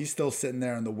Love. He's still sitting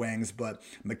there in the wings, but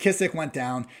McKissick went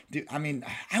down. Dude, I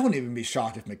wouldn't even be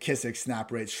shocked if McKissick's snap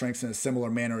rate shrinks in a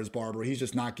similar manner as Barber. He's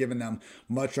just not giving them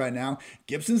much right now.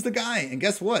 Gibson's the guy, and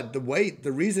guess what? The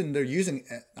reason they're using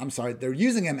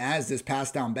him as this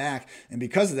pass down back, and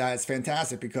because of that, it's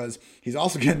fantastic because he's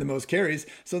also getting the most carries.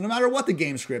 So no matter what the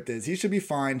game script is, he should be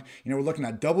fine. We're looking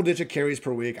at double-digit carries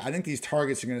per week. I think these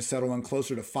targets are going to settle in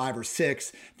closer to 5 or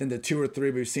 6 than the 2 or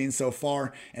 3 we've seen so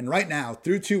far. And right now,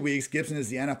 through 2 weeks, Gibson is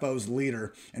the NFL's leader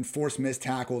and forced missed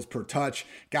tackles per touch.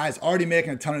 Guys already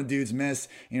making a ton of dudes miss.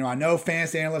 I know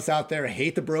fantasy analysts out there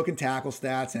hate the broken tackle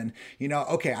stats, and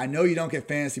okay, I know you don't get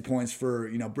fantasy points for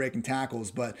breaking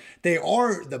tackles, but they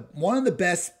are one of the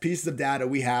best pieces of data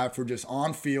we have for just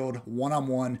on-field,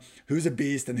 one-on-one, who's a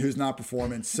beast and who's not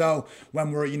performing. So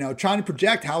when we're trying to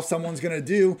project how someone's going to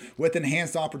do with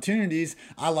enhanced opportunities,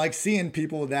 I like seeing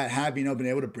people that have been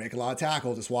able to break a lot of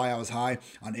tackles. That's why I was high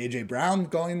on AJ Brown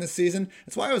going in this season.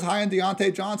 That's why I was high on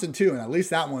Deontay Johnson too, and at least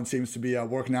that one seems to be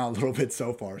working out a little bit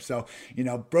so far. So,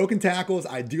 broken tackles,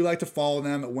 I do like to follow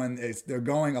them when they're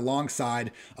going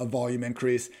alongside a volume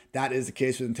increase. That is the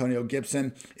case with Antonio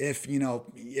Gibson. If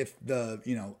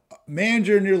the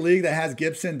manager in your league that has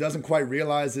Gibson doesn't quite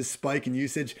realize this spike in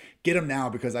usage, get him now,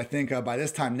 because I think by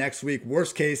this time next week,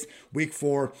 worst case, week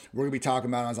 4, we're going to be talking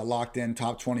about him as a locked-in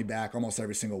top 20 back almost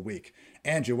every single week.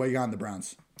 Andrew, what you got on the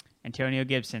Browns? Antonio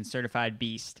Gibson, certified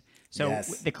beast. So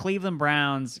yes. The Cleveland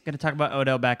Browns, going to talk about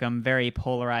Odell Beckham, very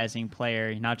polarizing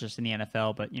player, not just in the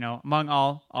NFL, but, among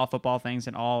all football things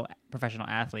and all professional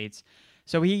athletes.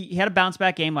 So he had a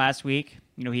bounce-back game last week.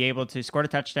 He able to score a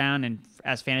touchdown, and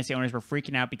as fantasy owners were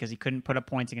freaking out because he couldn't put up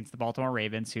points against the Baltimore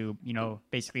Ravens, who,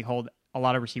 basically hold a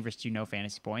lot of receivers to no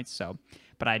fantasy points. So,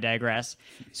 but I digress.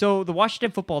 So the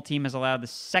Washington football team has allowed the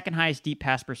second highest deep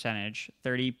pass percentage,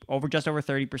 just over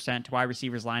 30% to wide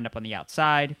receivers lined up on the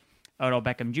outside. Odell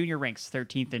Beckham Jr. ranks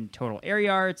 13th in total air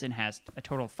yards and has a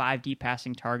total of 5 deep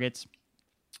passing targets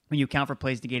when you account for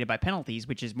plays negated by penalties,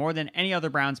 which is more than any other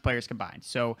Browns players combined.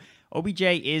 So OBJ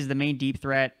is the main deep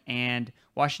threat, and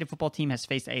Washington football team has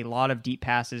faced a lot of deep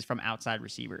passes from outside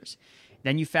receivers.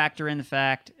 Then you factor in the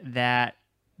fact that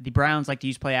the Browns like to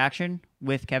use play action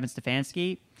with Kevin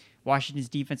Stefanski. Washington's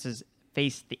defense has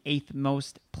faced the 8th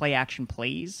most play action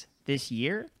plays this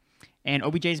year. And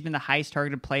OBJ has been the highest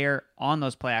targeted player on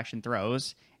those play action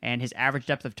throws, and his average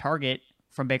depth of target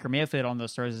from Baker Mayfield on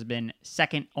those throws has been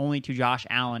second only to Josh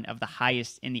Allen of the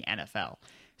highest in the NFL.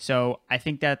 So I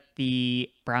think that the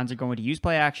Browns are going to use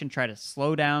play action, try to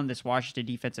slow down this Washington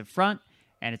defensive front,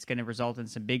 and it's going to result in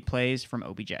some big plays from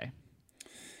OBJ.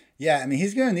 Yeah, I mean,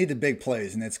 he's going to need the big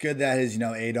plays, and it's good that his,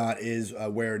 ADOT is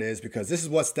where it is, because this is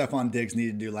what Stephon Diggs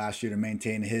needed to do last year to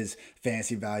maintain his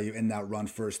fantasy value in that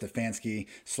run-first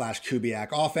Stefanski/Kubiak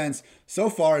offense.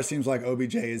 So far, it seems like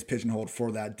OBJ is pigeonholed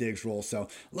for that Diggs role, so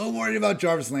a little worried about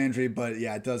Jarvis Landry, but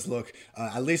yeah, it does look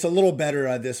at least a little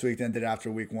better this week than it did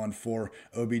after week 1 for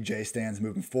OBJ stands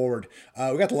moving forward.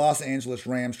 We got the Los Angeles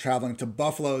Rams traveling to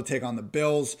Buffalo to take on the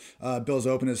Bills. Bills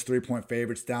open as 3-point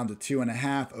favorites, down to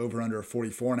 2.5, over under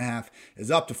 44.5. Is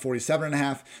up to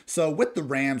 47.5. So with the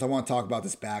Rams, I want to talk about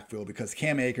this backfield because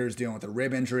Cam Akers, dealing with a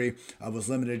rib injury, was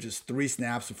limited just 3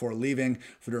 snaps before leaving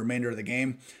for the remainder of the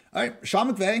game. All right, Sean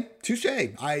McVay, touche.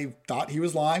 I thought he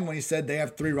was lying when he said they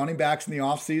have 3 running backs in the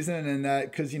offseason,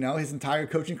 and because, his entire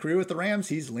coaching career with the Rams,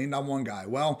 he's leaned on one guy.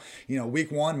 Well,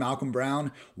 week 1, Malcolm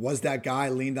Brown was that guy,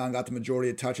 leaned on, got the majority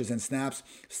of touches and snaps.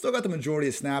 Still got the majority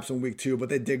of snaps in week 2, but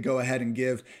they did go ahead and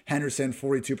give Henderson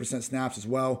 42% snaps as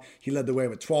well. He led the way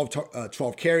with 12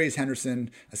 carries.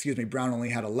 Brown only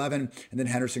had 11, and then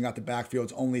Henderson got the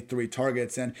backfield's only 3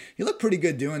 targets, and he looked pretty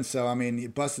good doing so. I mean, he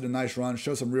busted a nice run,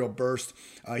 showed some real burst.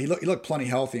 He looked plenty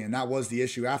healthy, and that was the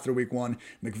issue after week 1.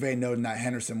 McVay noting that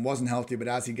Henderson wasn't healthy, but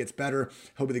as he gets better,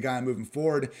 he'll be the guy moving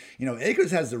forward. Akers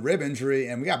has the rib injury,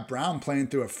 and we got Brown playing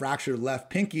through a fractured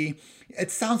left pinky. It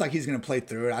sounds like he's going to play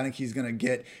through it. I think he's going to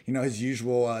get, his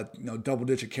usual,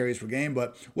 double-digit carries per game,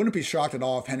 but wouldn't be shocked at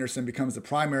all if Henderson becomes the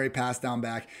primary pass down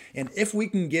back. And if we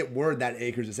can get word that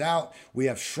Akers is out, we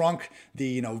have shrunk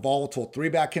the, volatile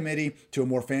 3-back committee to a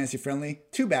more fantasy-friendly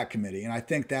 2-back committee. And I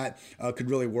think that could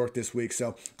really work this week.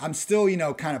 So I'm still,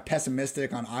 kind of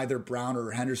pessimistic on either Brown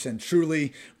or Henderson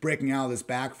truly breaking out of this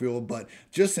backfield. But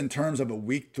just in terms of a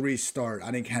week 3 start,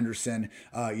 I think Henderson,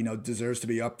 deserves to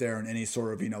be up there in any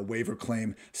sort of, waiver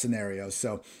claim scenario.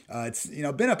 So it's,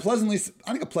 been a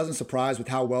pleasant surprise with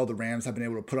how well the Rams have been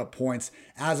able to put up points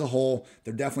as a whole.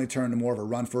 They're definitely turned to more of a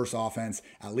run-first offense,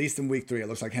 at least in week 3. It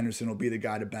looks like Henderson will be the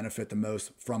guy to benefit the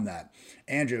most from that.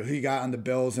 Andrew, who you got on the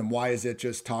Bills, and why is it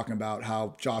just talking about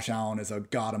how Josh Allen is a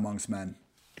god amongst men?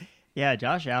 Yeah,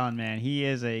 Josh Allen, man, he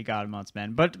is a god amongst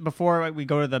men. But before we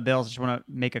go to the Bills, I just want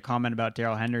to make a comment about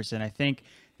Darrell Henderson. I think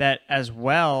that as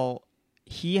well,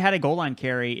 he had a goal line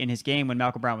carry in his game when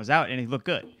Malcolm Brown was out, and he looked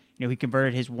good. He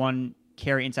converted his 1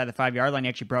 carry inside the 5-yard line. He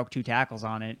actually broke 2 tackles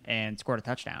on it and scored a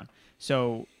touchdown.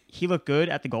 So he looked good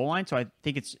at the goal line. So I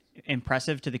think it's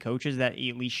impressive to the coaches that he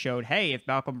at least showed, hey, if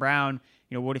Malcolm Brown,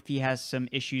 what if he has some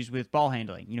issues with ball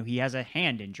handling? He has a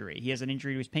hand injury. He has an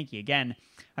injury to his pinky. Again,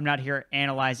 I'm not here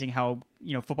analyzing how,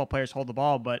 football players hold the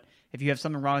ball, but if you have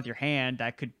something wrong with your hand,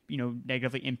 that could,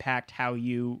 negatively impact how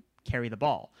you carry the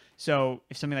ball. So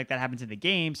if something like that happens in the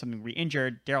game, something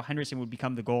re-injured, Darrell Henderson would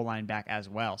become the goal line back as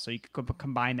well. So you could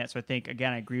combine that. So I think,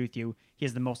 again, I agree with you. He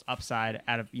has the most upside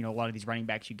out of, a lot of these running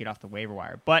backs you get off the waiver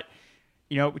wire. But,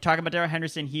 we're talking about Darrell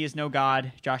Henderson. He is no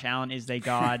god. Josh Allen is a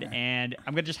god. And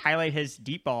I'm going to just highlight his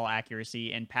deep ball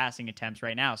accuracy and passing attempts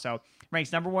right now. So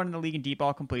ranks number 1 in the league in deep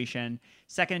ball completion,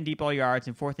 2nd in deep ball yards,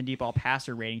 and 4th in deep ball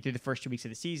passer rating through the first 2 weeks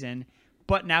of the season.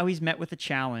 But now he's met with a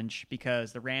challenge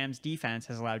because the Rams defense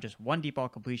has allowed just 1 deep ball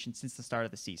completion since the start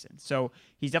of the season. So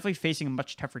he's definitely facing a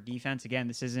much tougher defense. Again,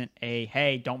 this isn't a,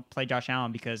 hey, don't play Josh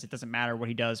Allen, because it doesn't matter what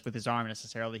he does with his arm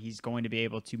necessarily. He's going to be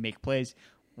able to make plays,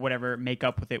 make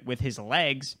up with it with his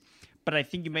legs. But I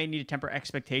think you may need to temper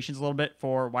expectations a little bit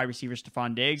for wide receiver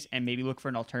Stephon Diggs and maybe look for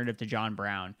an alternative to John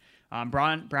Brown.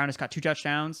 Brown has got 2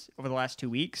 touchdowns over the last 2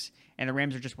 weeks, and the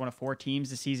Rams are just one of 4 teams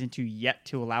this season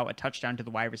to allow a touchdown to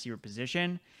the wide receiver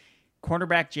position.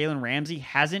 Cornerback Jalen Ramsey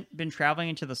hasn't been traveling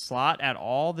into the slot at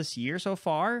all this year so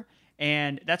far,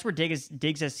 and that's where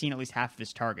Diggs has seen at least half of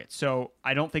his targets. So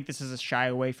I don't think this is a shy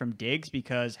away from Diggs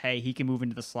because, hey, he can move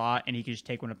into the slot and he can just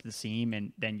take one up to the seam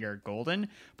and then you're golden.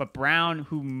 But Brown,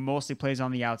 who mostly plays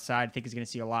on the outside, I think is going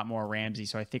to see a lot more Ramsey,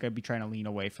 so I think I'd be trying to lean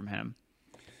away from him.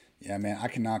 Yeah, man, I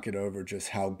cannot get over just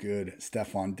how good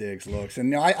Stephon Diggs looks.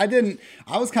 And I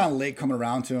was kind of late coming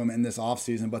around to him in this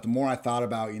offseason, but the more I thought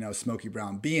about, Smokey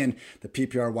Brown being the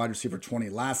PPR wide receiver 20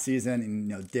 last season,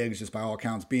 and, Diggs just by all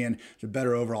accounts being the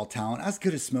better overall talent, as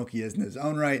good as Smokey is in his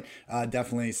own right,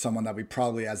 definitely someone that we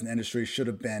probably as an industry should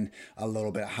have been a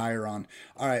little bit higher on.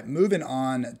 All right, moving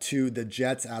on to the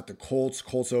Jets at the Colts.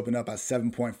 Colts opened up as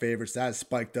 7-point favorites. That has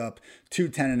spiked up to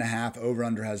 10.5.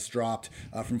 Over-under has dropped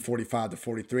from 45 to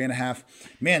 43.5. 43.5.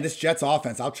 Man, this Jets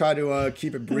offense, I'll try to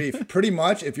keep it brief. Pretty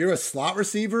much, if you're a slot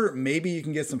receiver, maybe you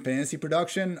can get some fantasy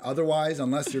production. Otherwise,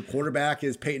 unless your quarterback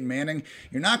is Peyton Manning,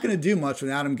 you're not going to do much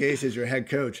with Adam Gase as your head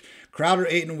coach. Crowder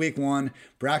 8 in week 1,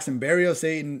 Braxton Berrios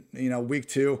 8 in week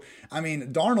 2. I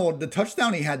mean, Darnold, the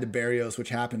touchdown he had to Berrios, which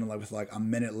happened with a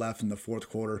minute left in the fourth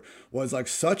quarter, was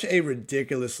such a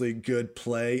ridiculously good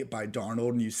play by Darnold.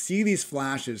 And you see these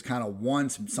flashes kind of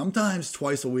once, sometimes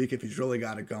twice a week if he's really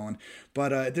got it going.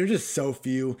 But they're just so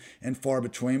few and far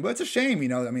between. But it's a shame,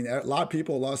 I mean, a lot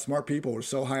of smart people were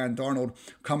so high on Darnold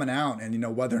coming out,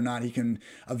 and whether or not he can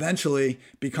eventually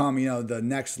become the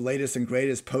next latest and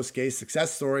greatest post-Gase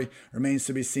success story remains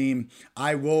to be seen.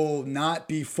 I will not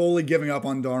be fully giving up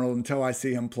on Darnold until I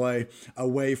see him play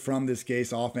away from this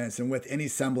Gase offense and with any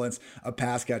semblance of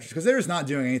pass catchers, because they're just not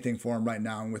doing anything for him right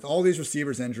now. And with all these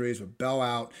receivers injuries, with Bell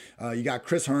out, you got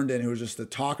Chris Herndon, who was just the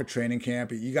talk of training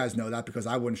camp. You guys know that because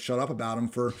I wouldn't shut up about him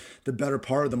for the better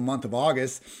part of the month of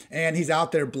August. And he's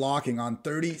out there blocking on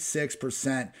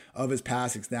 36% of his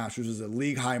passing snaps, which is a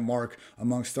league high mark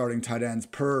among starting tight ends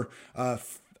per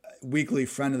weekly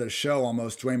friend of the show,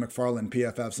 almost, Dwayne McFarland,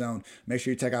 PFF Zone. Make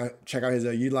sure you check out his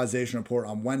utilization report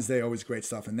on Wednesday. Always great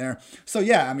stuff in there. So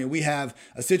yeah, I mean, we have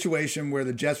a situation where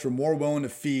the Jets were more willing to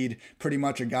feed pretty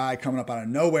much a guy coming up out of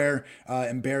nowhere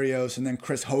in Berrios, and then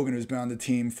Chris Hogan, who's been on the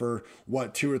team for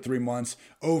 2 or 3 months,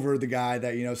 over the guy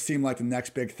that seemed like the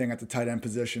next big thing at the tight end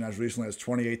position as recently as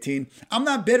 2018. I'm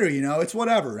not bitter, it's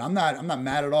whatever. I'm not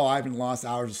mad at all. I haven't lost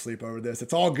hours of sleep over this.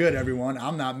 It's all good, everyone.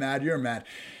 I'm not mad. You're mad.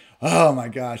 Oh my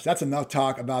gosh, that's enough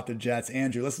talk about the Jets.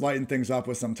 Andrew, let's lighten things up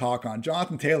with some talk on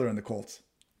Jonathan Taylor and the Colts.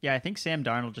 Yeah, I think Sam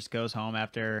Darnold just goes home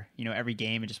after, every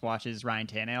game and just watches Ryan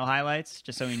Tannehill highlights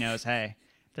just so he knows, hey,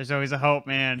 there's always a hope,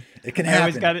 man. It can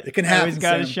happen. It can happen. I always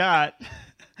got a shot.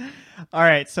 All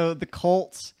right, so the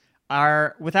Colts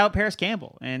are without Paris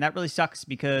Campbell, and that really sucks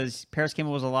because Paris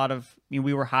Campbell was we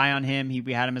were high on him.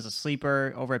 We had him as a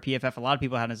sleeper over at PFF. A lot of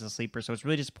people had him as a sleeper, so it's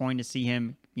really disappointing to see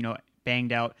him,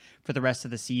 banged out for the rest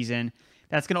of the season.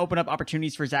 That's going to open up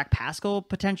opportunities for Zach Pascal,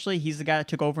 potentially. He's the guy that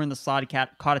took over in the slot. He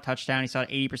caught a touchdown. He saw an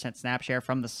 80% snap share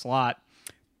from the slot.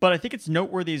 But I think it's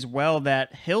noteworthy as well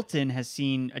that Hilton has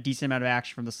seen a decent amount of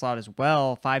action from the slot as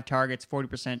well. 5 targets,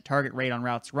 40% target rate on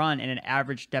routes run, and an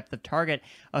average depth of target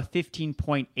of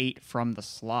 15.8 from the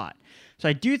slot. So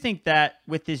I do think that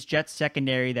with this Jets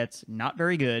secondary that's not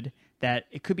very good, that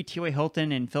it could be T.Y.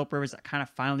 Hilton and Phillip Rivers that kind of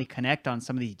finally connect on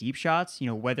some of these deep shots,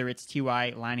 whether it's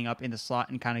T.Y. lining up in the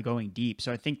slot and kind of going deep.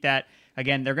 So I think that,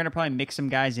 again, they're going to probably mix some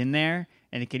guys in there,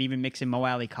 and they could even mix in Mo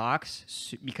Alley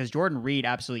Cox because Jordan Reed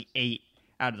absolutely ate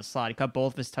out of the slot. He caught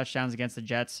both of his touchdowns against the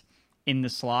Jets in the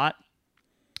slot.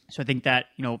 So I think that,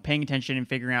 paying attention and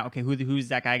figuring out, okay, who's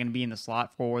that guy going to be in the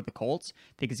slot for the Colts,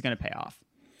 I think is going to pay off.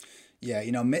 Yeah,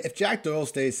 if Jack Doyle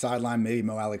stays sidelined, maybe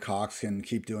Mo Alley Cox can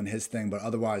keep doing his thing. But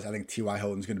otherwise, I think T.Y.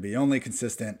 Hilton's going to be the only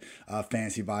consistent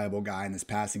fantasy viable guy in this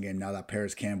passing game now that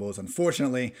Paris Campbell is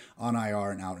unfortunately on IR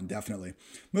and out indefinitely.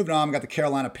 Moving on, we got the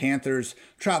Carolina Panthers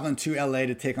traveling to L.A.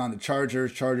 to take on the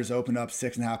Chargers. Chargers opened up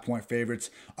 6.5-point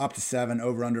favorites, up to 7.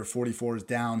 Over under 44 is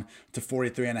down to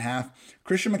 43.5.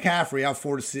 Christian McCaffrey out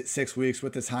 4 to 6 weeks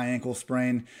with this high ankle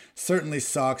sprain. Certainly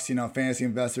sucks. Fantasy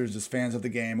investors, just fans of the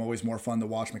game, always more fun to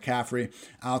watch McCaffrey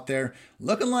out there.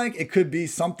 Looking like it could be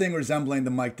something resembling the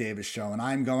Mike Davis show, and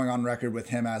I'm going on record with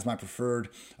him as my preferred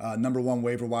number 1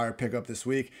 waiver wire pickup this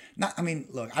week.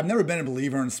 Look, I've never been a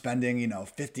believer in spending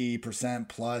 50%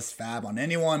 plus fab on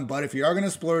anyone, but if you are going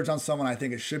to splurge on someone, I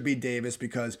think it should be Davis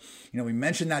because we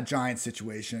mentioned that Giants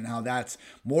situation and how that's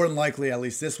more than likely, at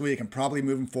least this week and probably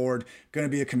moving forward, going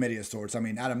to be a committee of sorts.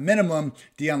 At a minimum,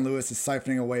 Deion Lewis is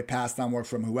siphoning away pass down work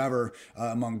from whoever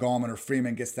among Gallman or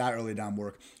Freeman gets that early down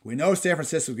work. We know San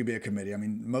Francisco could be a committee.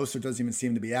 Mostert doesn't even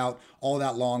seem to be out all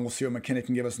that long. We'll see what McKinnon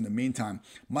can give us in the meantime.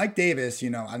 Mike Davis,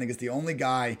 I think is the only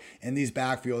guy in these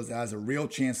backfields that has a real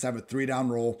chance to have a 3-down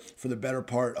role for the better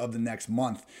part of the next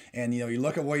month. And, you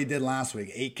look at what he did last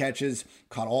week, 8 catches,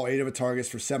 caught all 8 of the targets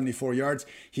for 74 yards.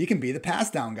 He can be the pass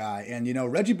down guy. And,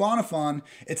 Reggie Bonifon,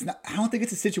 I don't think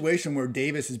it's a situation where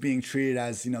Davis is being treated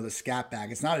as, the scat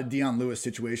back. It's not a Deion Lewis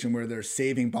situation where they're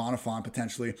saving Bonifon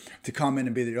potentially to come in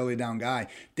and be the early down guy.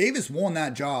 Davis won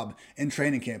that job in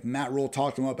training camp. Matt Rule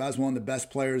talked him up as one of the best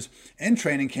players in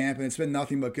training camp, and it's been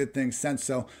nothing but good things since.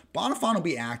 So Bonifon will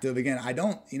be active. Again, I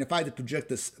don't, if I had to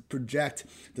project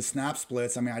the snap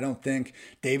splits, I don't think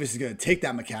Davis is going to take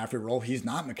that McCaffrey role. He's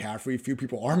not McCaffrey. Few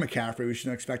people are McCaffrey. We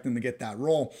shouldn't expect him to get that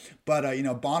role. But,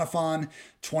 Bonifon,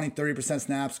 20-30%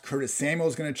 snaps. Curtis Samuel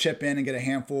is going to chip in and get a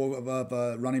handful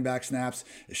of running back snaps.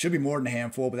 It should be more than a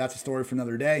handful, but that's a story for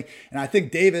another day. And I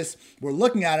think Davis, we're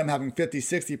looking at him having 50,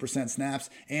 60 60% snaps,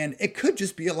 and it could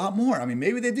just be a lot more. I mean,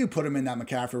 maybe they do put him in that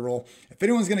McCaffrey role. If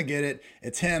anyone's going to get it,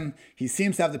 it's him. He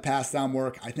seems to have the pass down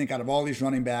work. I think out of all these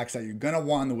running backs that you're going to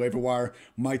want on the waiver wire,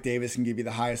 Mike Davis can give you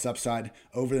the highest upside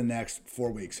over the next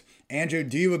 4 weeks. Andrew,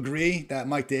 do you agree that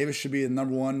Mike Davis should be the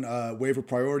number one waiver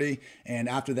priority? And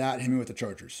after that, hit me with the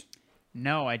Chargers.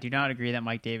 No, I do not agree that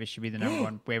Mike Davis should be the number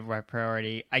one waiver wire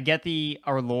priority. I get the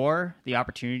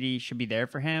opportunity should be there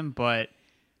for him, but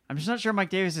I'm just not sure Mike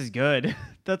Davis is good.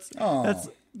 That's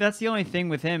the only thing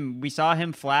with him. We saw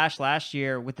him flash last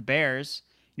year with the Bears.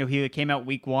 You know, he came out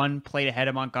week 1, played ahead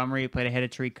of Montgomery, played ahead of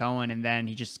Tariq Cohen, and then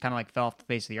he just kind of like fell off the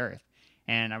face of the earth.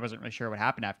 And I wasn't really sure what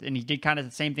happened after. And he did kind of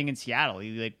the same thing in Seattle.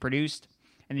 He like produced,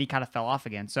 and then he kind of fell off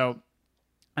again. So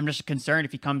I'm just concerned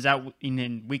if he comes out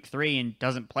in week 3 and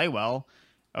doesn't play well.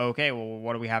 Okay, well,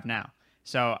 what do we have now?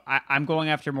 So I'm going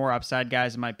after more upside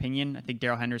guys, in my opinion. I think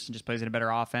Darrell Henderson just plays in a better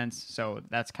offense, so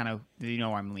that's kind of where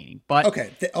I'm leaning. But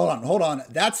okay, hold on.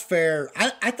 That's fair.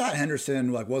 I thought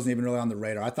Henderson wasn't even really on the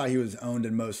radar. I thought he was owned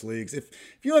in most leagues. If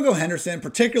you want to go Henderson,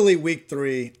 particularly week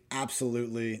 3,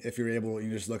 absolutely. If you're able,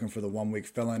 you're just looking for the 1 week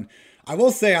fill-in. I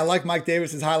will say I like Mike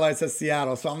Davis's highlights at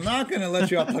Seattle, so I'm not going to let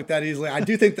you off like that easily. I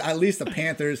do think that at least the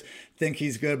Panthers think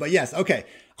he's good, but yes, okay.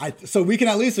 So we can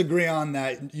at least agree on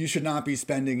that you should not be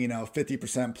spending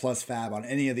 50% plus fab on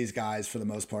any of these guys for the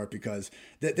most part, because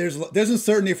there's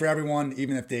uncertainty for everyone,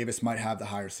 even if Davis might have the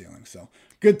higher ceiling. So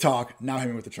good talk. Now hit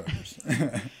me with the Chargers.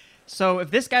 So if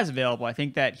this guy's available, I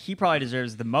think that he probably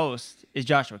deserves the most is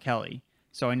Joshua Kelly.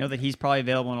 So I know that he's probably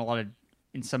available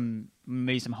in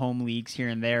maybe some home leagues here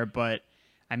and there, but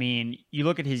I mean, you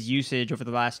look at his usage over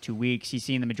the last 2 weeks, he's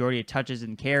seeing the majority of touches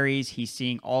and carries. He's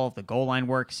seeing all of the goal line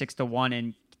work, 6-1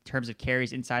 in terms of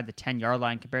carries inside the 10-yard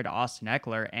line compared to Austin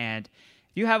Eckler. And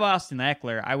if you have Austin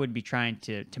Eckler, I would be trying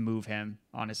to move him,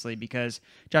 honestly, because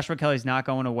Joshua Kelly's not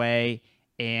going away,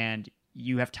 and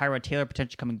you have Tyrod Taylor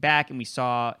potentially coming back, and we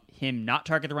saw him not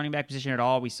target the running back position at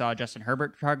all. We saw Justin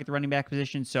Herbert target the running back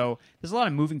position. So there's a lot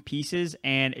of moving pieces,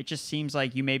 and it just seems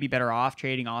like you may be better off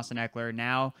trading Austin Eckler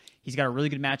now. He's got a really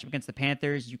good matchup against the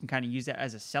Panthers. You can kind of use that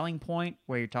as a selling point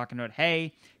where you're talking about,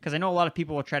 hey, because I know a lot of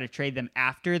people will try to trade them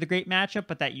after the great matchup,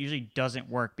 but that usually doesn't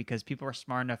work because people are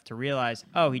smart enough to realize,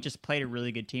 oh, he just played a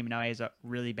really good team and now he has a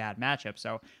really bad matchup,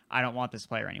 so I don't want this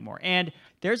player anymore. And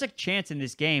there's a chance in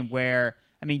this game where,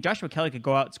 I mean, Joshua Kelly could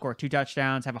go out and score 2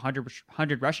 touchdowns, have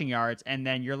 100 rushing yards, and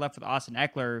then you're left with Austin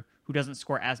Eckler, who doesn't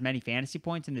score as many fantasy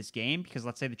points in this game because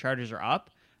let's say the Chargers are up.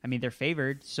 I mean, they're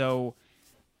favored, so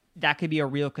that could be a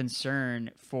real concern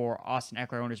for Austin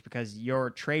Eckler owners because your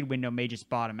trade window may just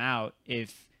bottom out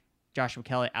if Joshua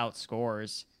Kelly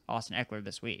outscores Austin Eckler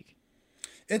this week.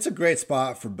 It's a great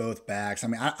spot for both backs. I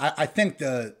mean, I think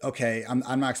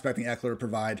I'm not expecting Eckler to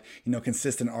provide,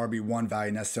 consistent RB1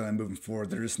 value necessarily moving forward.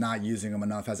 They're just not using him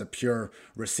enough as a pure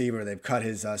receiver. They've cut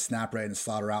his snap rate and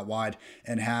slaughter out wide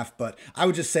in half. But I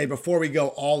would just say before we go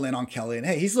all in on Kelly, and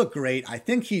hey, he's looked great. I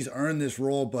think he's earned this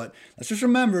role, but let's just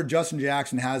remember Justin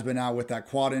Jackson has been out with that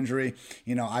quad injury.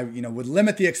 I would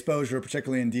limit the exposure,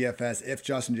 particularly in DFS, if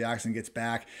Justin Jackson gets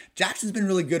back. Jackson's been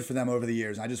really good for them over the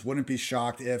years. I just wouldn't be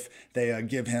shocked if they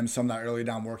give him some of that early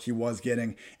down work he was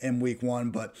getting in week 1.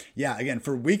 But yeah, again,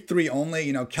 for week 3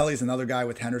 only, Kelly's another guy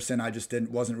with Henderson I just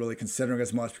wasn't really considering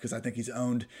as much because I think he's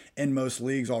owned in most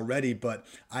leagues already. But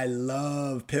I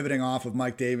love pivoting off of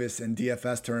Mike Davis in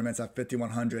DFS tournaments at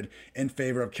 5,100 in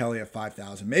favor of Kelly at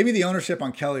 5,000. Maybe the ownership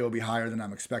on Kelly will be higher than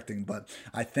I'm expecting, but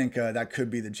I think that could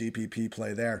be the GPP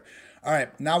play there. All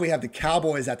right, now we have the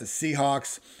Cowboys at the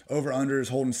Seahawks. Over-unders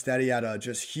holding steady at a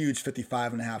just huge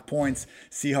 55.5 points.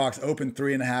 Seahawks open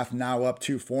 3.5, now up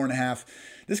to 4.5.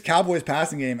 This Cowboys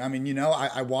passing game, I mean,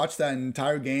 I watched that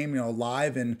entire game,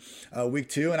 live in week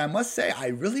 2, and I must say, I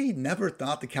really never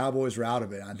thought the Cowboys were out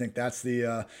of it. I think that's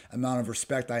the amount of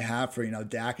respect I have for,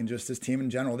 Dak and just this team in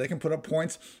general. They can put up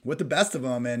points with the best of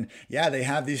them, and yeah, they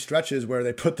have these stretches where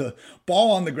they put the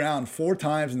ball on the ground 4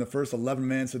 times in the first 11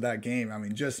 minutes of that game. I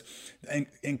mean, just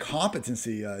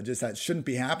incompetency, just that shouldn't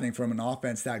be happening from an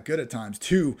offense that good at times.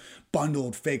 2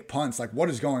 bundled fake punts, like what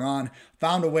is going on?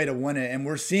 Found a way to win it, and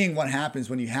we're seeing what happens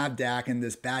when you have Dak and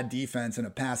this bad defense and a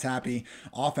pass-happy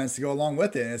offense to go along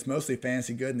with it, and it's mostly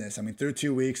fantasy goodness. I mean, through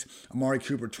 2 weeks, Amari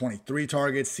Cooper 23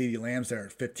 targets, CeeDee Lamb's there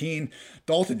at 15,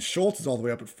 Dalton Schultz is all the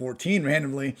way up at 14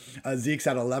 randomly, Zeke's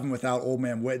at 11 without Old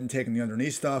Man Witten taking the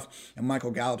underneath stuff, and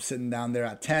Michael Gallup sitting down there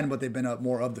at 10, but they've been up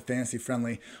more of the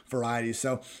fantasy-friendly variety.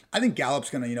 So I think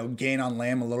Gallup's going to, gain on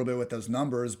Lamb a little bit with those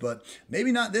numbers, but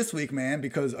maybe not this week, man,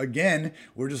 because again,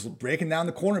 we're just breaking down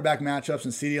the cornerback matchups,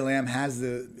 and CeeDee Lamb has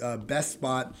the best spot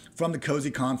spot from the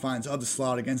cozy confines of the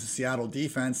slot against the Seattle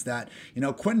defense that,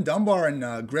 Quentin Dunbar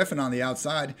and Griffin on the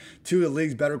outside, two of the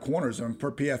league's better corners. I mean,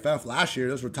 per PFF last year,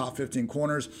 those were top 15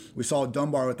 corners. We saw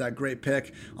Dunbar with that great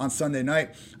pick on Sunday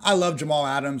night. I love Jamal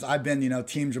Adams. I've been,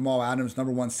 team Jamal Adams,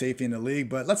 number one safety in the league.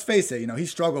 But let's face it, he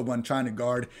struggled when trying to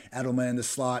guard Edelman in the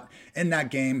slot in that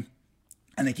game.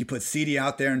 I think you put CeeDee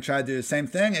out there and tried to do the same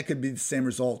thing, it could be the same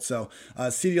result. So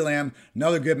CeeDee Lamb,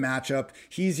 another good matchup.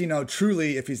 He's,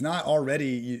 truly, if you're not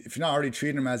already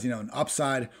treating him as, an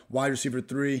upside wide receiver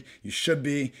 3, you should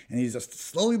be. And he's just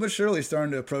slowly but surely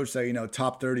starting to approach that,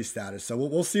 top 30 status. So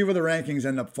we'll see where the rankings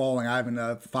end up falling. I haven't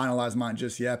finalized mine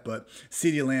just yet, but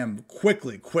CeeDee Lamb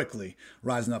quickly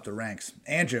rising up the ranks.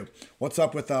 Andrew, what's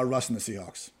up with Russ and the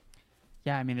Seahawks?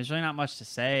 Yeah, I mean, there's really not much to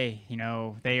say.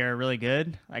 They are really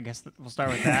good. I guess we'll start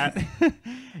with that.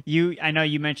 I know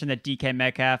you mentioned that DK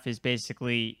Metcalf is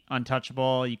basically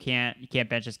untouchable. You can't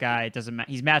bench this guy. It doesn't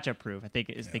matter. He's matchup proof, I think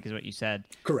is what you said.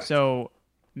 Correct. So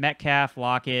Metcalf,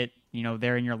 Lockett,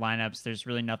 they're in your lineups. There's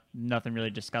really nothing really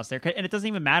to discuss there. And it doesn't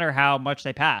even matter how much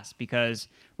they pass because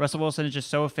Russell Wilson is just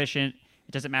so efficient.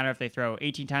 It doesn't matter if they throw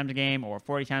 18 times a game or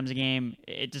 40 times a game.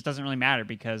 It just doesn't really matter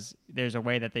because there's a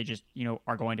way that they just,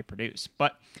 are going to produce.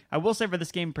 But I will say for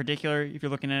this game in particular, if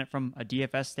you're looking at it from a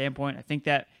DFS standpoint, I think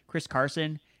that Chris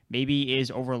Carson maybe is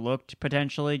overlooked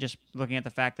potentially, just looking at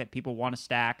the fact that people want to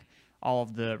stack all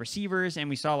of the receivers. And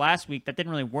we saw last week that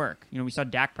didn't really work. We saw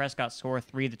Dak Prescott score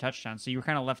 3 of the touchdowns. So you were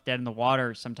kind of left dead in the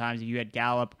water sometimes if you had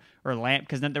Gallup or Lamb,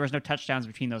 because then there was no touchdowns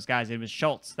between those guys. It was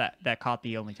Schultz that caught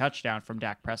the only touchdown from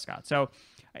Dak Prescott. So,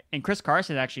 and Chris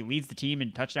Carson actually leads the team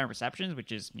in touchdown receptions,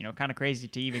 which is, kind of crazy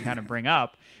to even kind of bring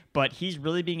up. But he's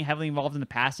really being heavily involved in the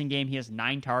passing game. He has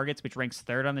 9 targets, which ranks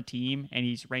 3rd on the team, and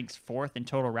he's ranks 4th in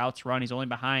total routes run. He's only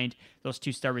behind those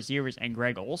 2 star receivers and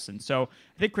Greg Olsen. So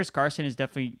I think Chris Carson is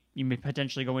definitely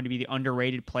potentially going to be the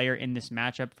underrated player in this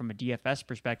matchup from a DFS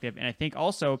perspective. And I think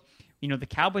also, the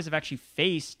Cowboys have actually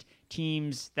faced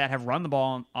teams that have run the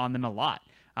ball on them a lot.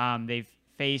 They've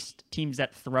faced teams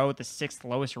that throw at the 6th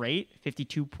lowest rate,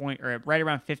 right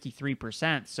around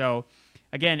 53%. So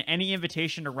again, any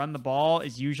invitation to run the ball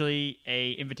is usually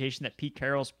a invitation that Pete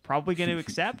Carroll's probably going to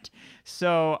accept.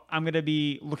 So I'm going to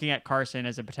be looking at Carson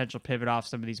as a potential pivot off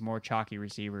some of these more chalky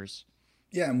receivers.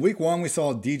 Yeah, in week 1, we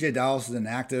saw DJ Dallas as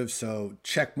inactive, so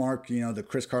check mark, the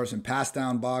Chris Carson pass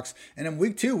down box. And in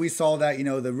week 2, we saw that,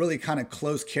 the really kind of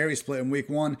close carry split in week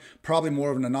 1, probably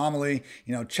more of an anomaly.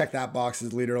 Check that box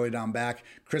as lead early down back.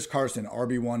 Chris Carson,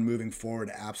 RB1 moving forward,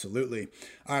 absolutely.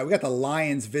 All right, we got the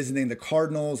Lions visiting the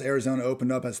Cardinals. Arizona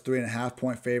opened up as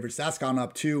 3.5-point favorites. That's gone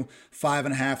up to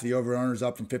 5.5. The over-under's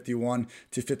up from 51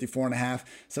 to 54.5.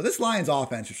 So this Lions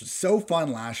offense, which was so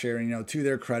fun last year, and, to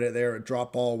their credit, they're a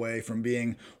drop ball away from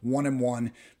being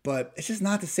 1-1. But it's just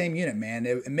not the same unit, man.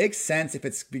 It makes sense if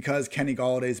it's because Kenny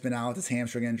Galladay's been out with his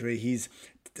hamstring injury. He's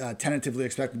tentatively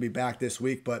expected to be back this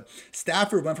week, but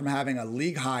Stafford went from having a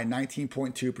league high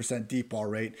 19.2% deep ball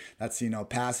rate. That's,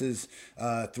 passes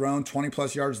thrown 20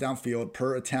 plus yards downfield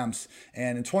per attempts.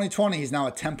 And in 2020, he's now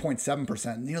at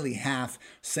 10.7%, nearly half,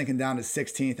 sinking down to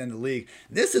 16th in the league.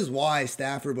 This is why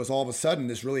Stafford was all of a sudden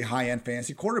this really high-end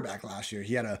fantasy quarterback last year.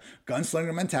 He had a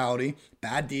gunslinger mentality,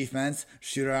 bad defense,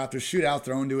 shootout after shootout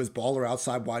thrown to his baller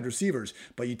outside wide receivers.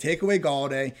 But you take away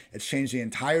Galladay, it's changed the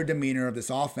entire demeanor of this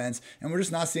offense, and we're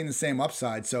just not seeing the same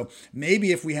upside. So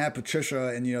maybe if we had Patricia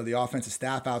and, the offensive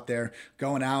staff out there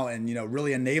going out and,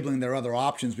 really enabling their other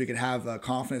options, we could have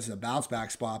confidence in a bounce back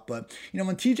spot. But,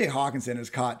 when TJ Hawkinson has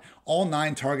caught all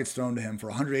 9 targets thrown to him for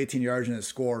 118 yards in his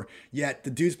score, yet the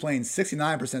dude's playing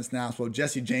 69% snaps while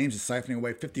Jesse James is siphoning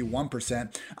away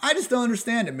 51%. I just don't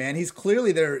understand it, man. He's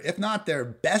clearly if not their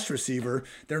best receiver,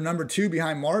 they're number 2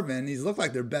 behind Marvin. He's looked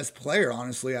like their best player,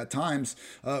 honestly, at times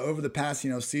over the past,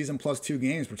 season plus 2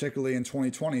 games, particularly in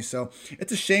 2020. So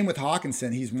it's a shame with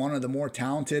Hawkinson. He's one of the more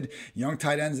talented young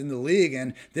tight ends in the league,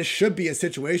 and this should be a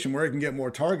situation where he can get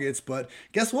more targets. But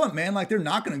guess what, man? They're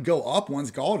not going to go up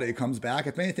once Galladay comes back.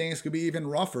 If anything, it's going to be even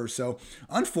rougher. So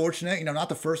unfortunate, not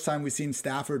the first time we've seen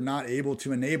Stafford not able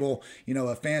to enable,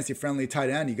 a fantasy-friendly tight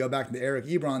end. You go back to the Eric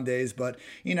Ebron days, but,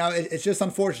 it's just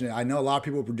unfortunate. I know a lot of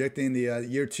people are predicting the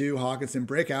year 2 Hawkinson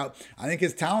breakout. I think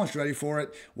his talent's ready for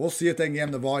it. We'll see if they can get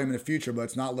him the volume in the future, but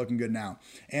it's not looking good now.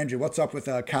 Andrew, what's up with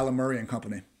Kyler Murray and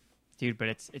company? Dude, but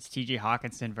it's TJ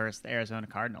Hawkinson versus the Arizona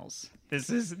Cardinals. This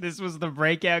was the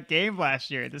breakout game last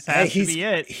year. This has to be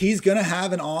it. He's gonna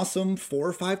have an awesome 4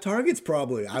 or 5 targets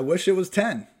probably. I wish it was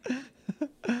 10.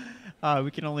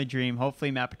 We can only dream.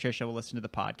 Hopefully Matt Patricia will listen to the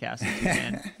podcast if he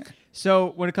can.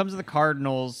 So when it comes to the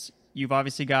Cardinals, You've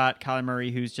obviously got Kyler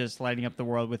Murray, who's just lighting up the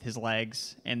world with his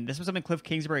legs. And this was something Cliff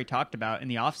Kingsbury talked about in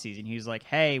the offseason. He was like,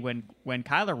 hey, when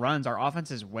Kyler runs, our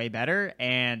offense is way better.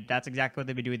 And that's exactly what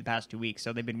they've been doing the past 2 weeks.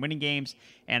 So they've been winning games.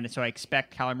 And so I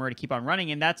expect Kyler Murray to keep on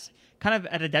running. And that's kind of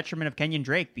at a detriment of Kenyon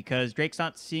Drake, because Drake's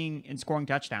not seeing and scoring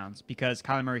touchdowns because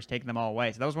Kyler Murray's taking them all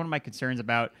away. So that was one of my concerns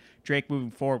about Drake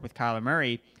moving forward with Kyler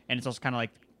Murray. And it's also kind of like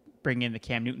bring in the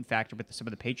Cam Newton factor with some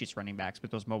of the Patriots running backs with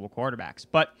those mobile quarterbacks.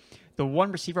 But the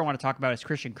one receiver I want to talk about is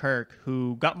Christian Kirk,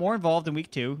 who got more involved in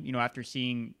week 2, after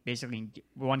seeing basically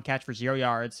one catch for 0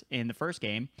 yards in the first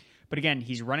game. But again,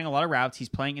 he's running a lot of routes. He's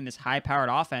playing in this high-powered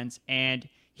offense, and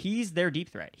he's their deep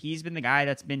threat. He's been the guy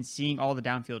that's been seeing all the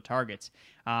downfield targets.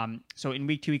 So in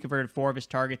week 2, he converted 4 of his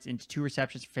targets into 2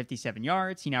 receptions for 57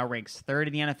 yards. He now ranks third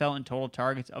in the NFL in total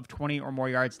targets of 20 or more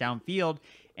yards downfield.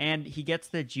 And he gets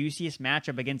the juiciest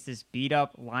matchup against this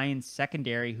beat-up Lions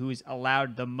secondary, who's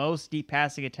allowed the most deep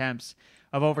passing attempts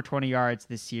of over 20 yards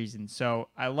this season. So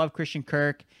I love Christian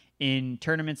Kirk in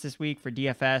tournaments this week for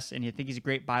DFS, and I think he's a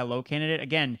great buy low candidate.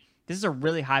 Again, this is a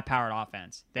really high-powered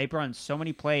offense. They run so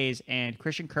many plays, and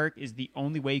Christian Kirk is the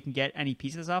only way you can get any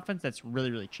piece of this offense that's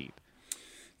really, really cheap.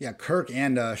 Yeah, Kirk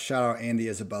and shout out Andy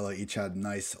Isabella each had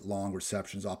nice long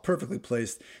receptions off perfectly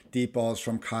placed deep balls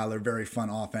from Kyler. Very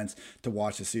fun offense to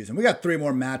watch this season. We got 3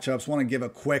 more matchups. Want to give a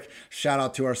quick shout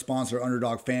out to our sponsor,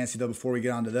 Underdog Fantasy, though, before we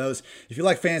get on to those. If you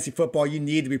like fantasy football, you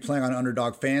need to be playing on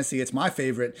Underdog Fantasy. It's my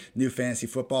favorite new fantasy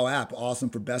football app.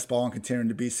 Awesome for best ball and continuing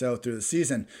to be so through the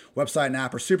season. Website and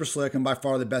app are super slick and by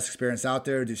far the best experience out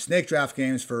there. Do snake draft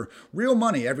games for real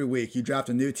money every week. You draft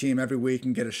a new team every week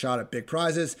and get a shot at big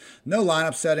prizes. No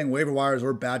lineup setting, waiver wires,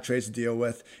 or bad trades to deal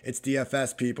with. It's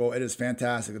DFS, people. It is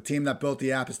fantastic. The team that built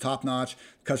the app is top-notch.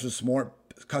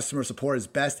 Customer support is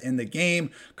best in the game,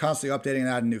 constantly updating and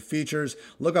adding new features.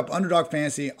 Look up Underdog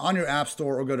Fantasy on your app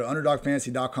store or go to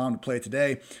underdogfantasy.com to play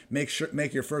today.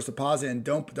 Make your first deposit, and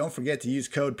don't forget to use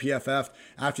code PFF.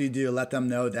 After you do, let them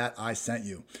know that I sent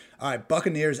you. All right,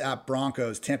 Buccaneers at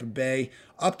Broncos. Tampa Bay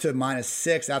up to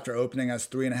 -6 after opening as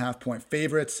 3.5-point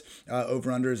favorites.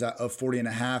 Over-unders of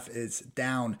 40.5 is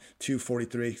down to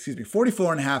 43.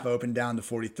 44.5 open, down to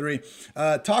 43.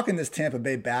 Talking this Tampa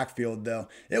Bay backfield, though,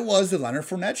 it was the Leonard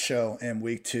Fournette show in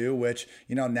week 2, which,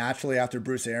 naturally after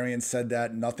Bruce Arians said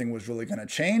that nothing was really going to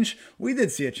change, we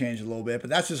did see it change a little bit, but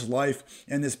that's just life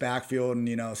in this backfield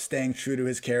and, staying true to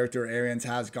his character. Arians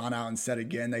has gone out and said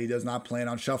again that he does not plan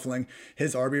on shuffling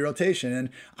his RB rotation,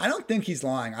 and I don't think he's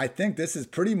lying. I think this is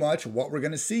pretty much what we're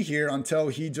going to see here until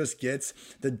he just gets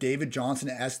the David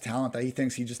Johnson-esque talent that he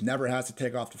thinks he just never has to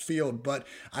take off the field. But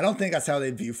I don't think that's how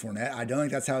they view Fournette. I don't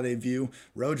think that's how they view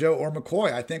Rojo or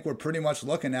McCoy. I think we're pretty much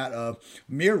looking at a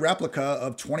mere replica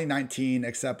of 2019,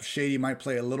 except Shady might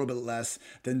play a little bit less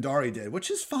than Dari did,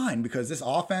 which is fine because this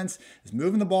offense is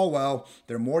moving the ball well.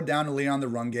 They're more down to lean on the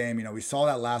run game. We saw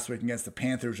that last week against the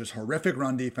Panthers, just horrific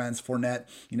run defense. Fournette,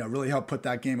 really helped put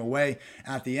that game away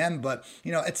at the end. But,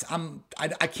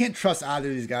 I can't trust either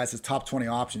of these guys as top 20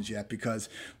 options yet because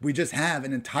we just have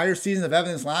an entire season of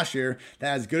evidence last year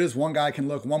that as good as one guy can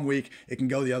look one week, it can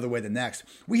go the other way the next.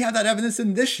 We have that evidence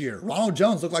in this year. Ronald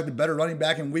Jones looked like the better running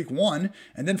back in week 1,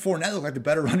 and then Fournette looked like the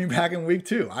better running back in week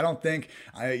 2. I don't think,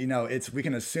 we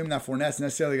can assume that Fournette's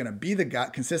necessarily going to be the guy,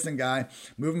 consistent guy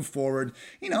moving forward.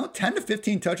 10 to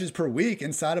 15 touches per week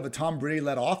inside of a Tom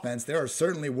Brady-led offense. There are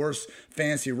certainly worse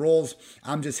fantasy roles.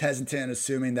 I'm just hesitant in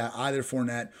assuming that either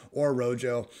Fournette or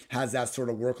Rojo has that sort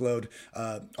of workload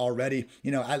already.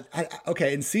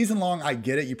 Okay, in season long, I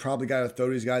get it. You probably got to throw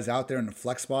these guys out there in the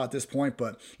flex spot at this point.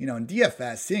 But, in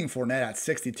DFS, seeing Fournette at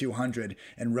 6,200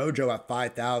 and Rojo at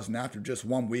 5,000 after just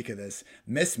 1 week of this,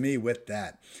 miss me with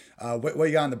that. What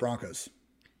you got on the Broncos?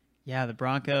 Yeah, the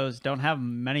Broncos don't have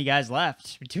many guys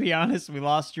left. To be honest, we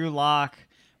lost Drew Lock.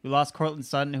 We lost Cortland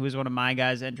Sutton, who was one of my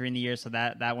guys entering the year, so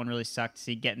that one really sucked to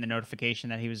see getting the notification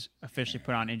that he was officially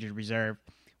put on injured reserve,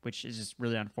 which is just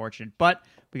really unfortunate. But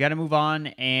we got to move on,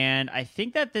 and I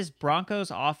think that this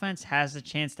Broncos offense has the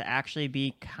chance to actually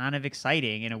be kind of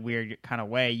exciting in a weird kind of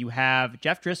way. You have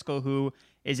Jeff Driscoll, who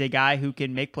is a guy who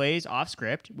can make plays off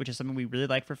script, which is something we really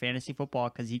like for fantasy football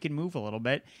because he can move a little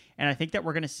bit. And I think that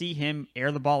we're going to see him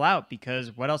air the ball out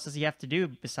because what else does he have to do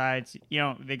besides,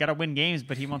 they got to win games,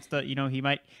 but he wants to, he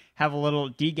might have a little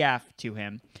degaff to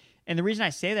him. And the reason I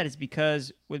say that is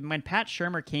because when Pat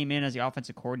Shurmur came in as the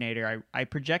offensive coordinator, I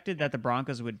projected that the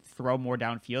Broncos would throw more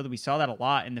downfield. We saw that a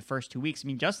lot in the first 2 weeks. I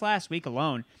mean, just last week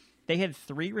alone, they had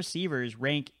 3 receivers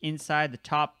rank inside the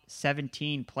top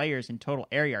 17 players in total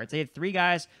air yards. They had 3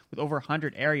 guys with over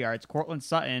 100 air yards. Cortland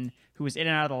Sutton, who was in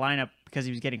and out of the lineup because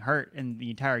he was getting hurt in the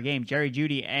entire game. Jerry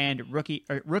Jeudy and rookie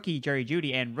Jerry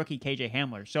Jeudy and rookie KJ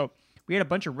Hamler. So we had a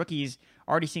bunch of rookies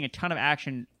already seeing a ton of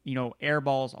action, air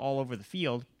balls all over the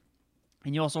field.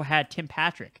 And you also had Tim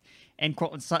Patrick and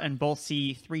Cortland Sutton both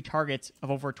see 3 targets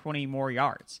of over 20 more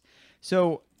yards.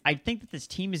 So I think that this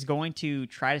team is going to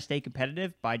try to stay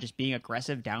competitive by just being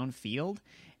aggressive downfield.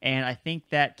 And I think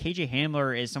that KJ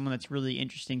Hamler is someone that's really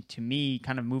interesting to me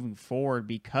kind of moving forward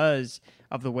because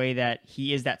of the way that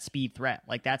he is that speed threat.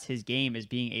 Like that's his game, is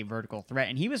being a vertical threat.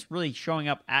 And he was really showing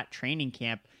up at training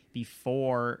camp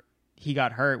before he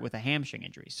got hurt with a hamstring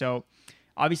injury. So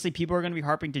obviously people are going to be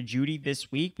harping to Judy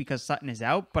this week because Sutton is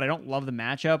out, but I don't love the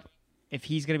matchup if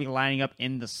he's going to be lining up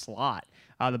in the slot.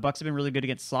 The Bucs have been really good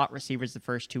against slot receivers the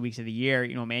first 2 weeks of the year.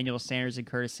 Emmanuel Sanders and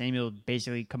Curtis Samuel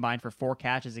basically combined for 4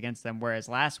 catches against them, whereas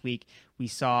last week we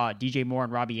saw DJ Moore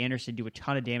and Robbie Anderson do a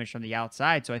ton of damage from the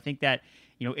outside. So I think that,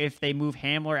 if they move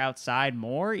Hamler outside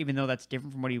more, even though that's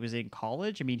different from what he was in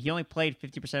college, I mean, he only played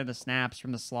 50% of the snaps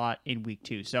from the slot in week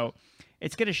 2. So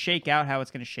it's going to shake out how it's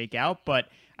going to shake out, but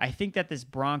I think that this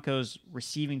Broncos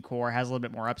receiving core has a little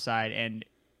bit more upside, and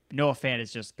Noah Fant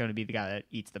is just going to be the guy that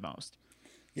eats the most.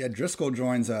 Yeah, Driscoll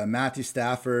joins Matthew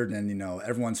Stafford and,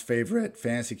 everyone's favorite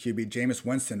fantasy QB, Jameis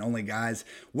Winston, only guys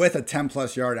with a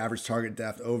 10-plus yard average target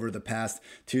depth over the past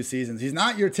 2 seasons. He's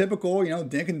not your typical,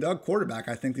 dink and dunk quarterback.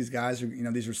 I think these guys,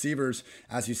 these receivers,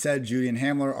 as you said, Judy and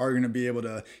Hamler, are going to be able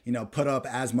to, put up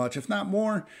as much, if not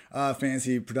more,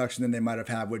 fantasy production than they might have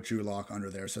had with Drew Lock under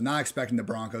there. So not expecting the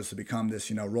Broncos to become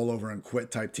this, roll over and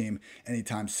quit type team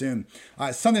anytime soon.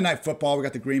 Sunday Night Football, we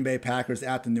got the Green Bay Packers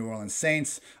at the New Orleans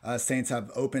Saints. Saints have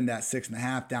opened at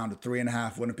 6.5 down to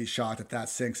 3.5. Wouldn't be shocked if that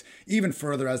sinks even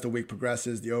further as the week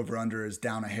progresses. The over-under is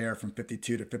down a hair from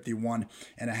 52 to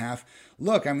 51.5.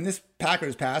 Look, I mean, this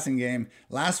Packers passing game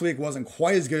last week wasn't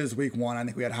quite as good as week 1. I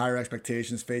think we had higher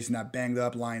expectations facing that banged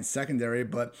up Lions secondary,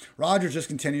 but Rodgers just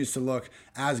continues to look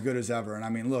as good as ever. And I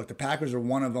mean, look, the Packers are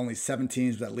one of only 7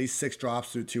 teams with at least 6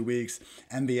 drops through 2 weeks.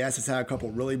 MBS has had a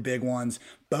couple really big ones.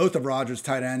 Both of Rodgers'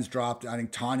 tight ends dropped. I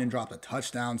think Tanyan dropped a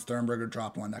touchdown. Sternberger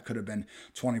dropped one that could have been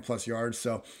 20-plus yards.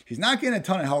 So he's not getting a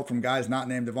ton of help from guys not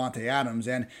named Devontae Adams,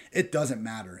 and it doesn't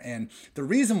matter. And the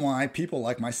reason why people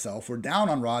like myself were down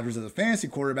on Rodgers as a fantasy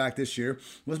quarterback this year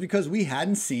was because we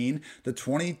hadn't seen the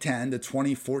 2010 to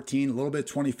 2014, a little bit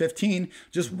 2015,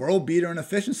 just world beater in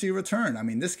efficiency return. I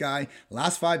mean, this guy,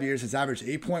 last 5 years, has averaged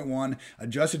 8.1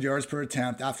 adjusted yards per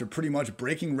attempt after pretty much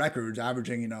breaking records,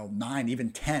 averaging, 9, even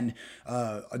 10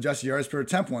 adjusted yards per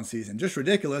attempt one season. Just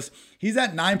ridiculous. He's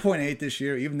at 9.8 this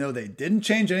year, even though they didn't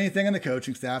change anything on the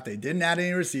coaching staff. They didn't add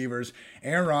any receivers.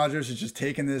 Aaron Rodgers is just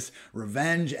taking this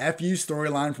revenge FU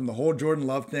storyline from the whole Jordan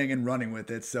Love thing and running with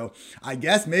it. So I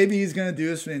guess maybe he's going to do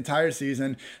this for the entire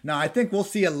season. Now, I think we'll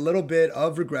see a little bit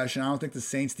of regression. I don't think the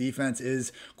Saints defense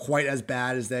is quite as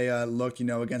bad as they looked,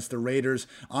 against the Raiders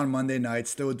on Monday night.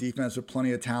 Still a defense with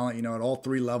plenty of talent, at all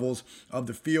 3 levels of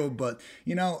the field. But,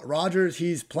 Rodgers,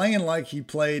 he's playing like he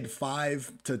played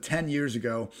 5 to 10 years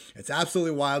ago. It's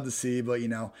absolutely wild to see, but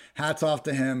hats off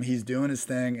to him. He's doing his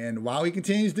thing, and while he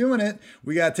continues doing it,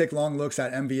 we got to take long looks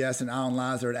at MVS and Allen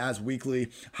Lazard as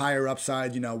weekly higher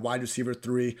upside, wide receiver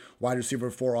 3, wide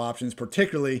receiver 4 options,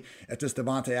 particularly if this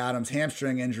Devontae Adams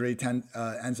hamstring injury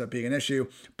ends up being an issue,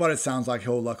 but it sounds like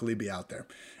he'll luckily be out there.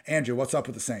 Andrew, what's up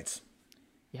with the Saints?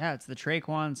 Yeah, it's the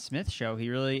Traquan Smith show. He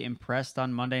really impressed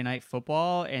on Monday Night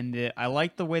Football, and I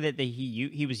like the way that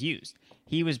he was used.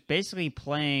 He was basically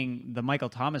playing the Michael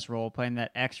Thomas role, playing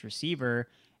that X receiver,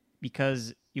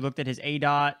 because you looked at his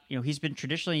ADOT. He's been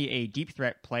traditionally a deep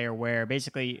threat player where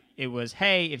basically it was,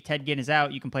 hey, if Ted Ginn is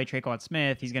out, you can play Traquan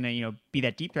Smith. He's going to, be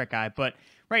that deep threat guy. But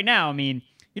right now, I mean,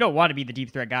 you don't want to be the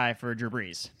deep threat guy for Drew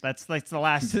Brees. That's the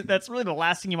last. That's really the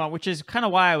last thing you want, which is kind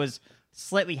of why I was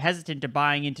slightly hesitant to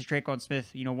buying into Traquan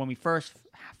Smith. When we first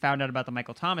found out about the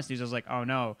Michael Thomas news, I was like, oh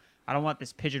no, I don't want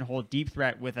this pigeonhole deep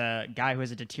threat with a guy who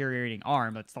has a deteriorating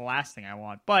arm. That's the last thing I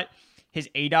want. But his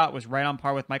ADOT was right on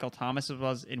par with Michael Thomas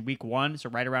was in week 1, so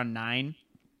right around 9.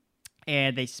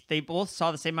 And they both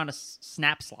saw the same amount of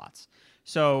snap slots.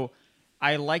 So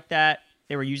I like that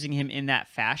they were using him in that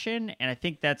fashion, and I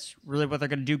think that's really what they're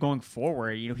going to do going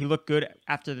forward. He looked good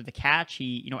after the catch.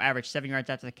 He, averaged 7 yards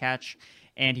after the catch,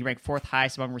 and he ranked 4th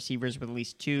highest among receivers with at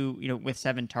least 2, with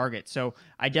 7 targets. So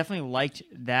I definitely liked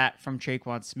that from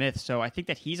Traquan Smith. So I think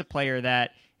that he's a player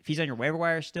that, if he's on your waiver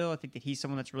wire still, I think that he's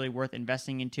someone that's really worth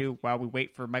investing into while we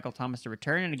wait for Michael Thomas to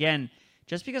return. And again,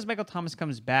 just because Michael Thomas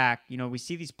comes back, we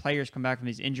see these players come back from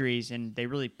these injuries and they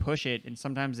really push it, and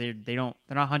sometimes they're not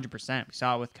 100%. We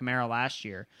saw it with Kamara last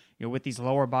year. With these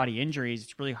lower body injuries,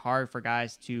 it's really hard for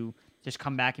guys to just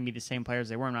come back and be the same players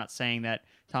they were. I'm not saying that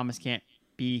Thomas can't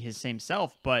be his same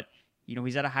self, but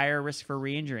he's at a higher risk for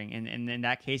re-injuring, and in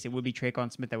that case, it would be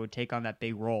Traquan Smith that would take on that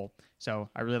big role. So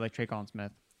I really like Traquan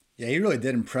Smith. Yeah, he really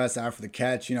did impress after the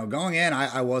catch. Going in,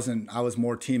 I was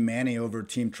more Team Manny over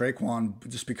Team Traquan,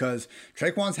 just because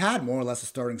Traquan's had more or less a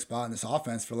starting spot in this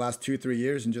offense for the last 2-3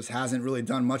 years and just hasn't really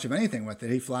done much of anything with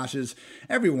it. He flashes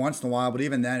every once in a while, but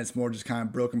even then it's more just kind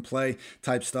of broken play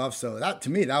type stuff. So that, to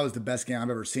me, that was the best game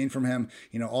I've ever seen from him.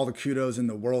 All the kudos in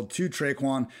the world to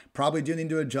Traquan. Probably do need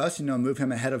to adjust, move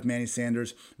him ahead of Manny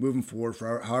Sanders moving forward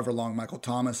for however long Michael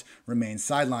Thomas remains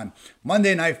sidelined.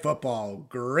 Monday Night Football,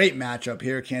 great matchup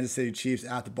here. Kansas City Chiefs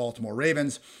at the Baltimore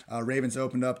Ravens. Ravens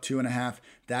opened up 2.5.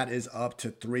 That is up to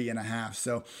 3.5.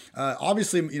 So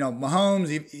obviously,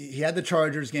 Mahomes, he had the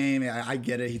Chargers game. I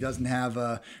get it. He doesn't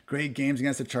have great games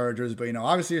against the Chargers, but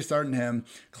obviously you're starting him.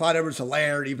 Clyde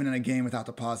Edwards-Helaire, even in a game without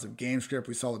the positive game script,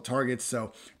 we saw the targets.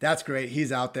 So that's great.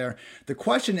 He's out there. The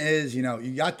question is, you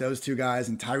got those two guys,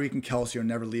 and Tyreek and Kelsey are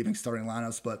never leaving starting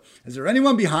lineups, but is there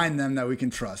anyone behind them that we can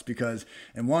trust? Because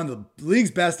in one of the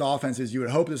league's best offenses, you would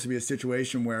hope this would be a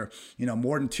situation where,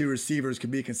 more than two receivers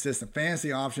could be consistent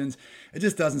fantasy options. It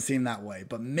just doesn't seem that way.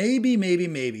 But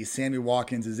maybe Sammy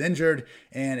Watkins is injured,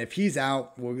 and if he's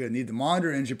out, we're going to need to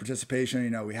monitor injury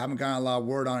participation. We haven't gotten a lot of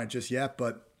word on it just yet,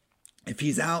 but if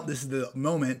he's out, this is the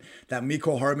moment that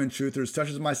Mecole Hardman truthers such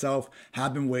as myself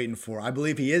have been waiting for. I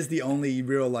believe he is the only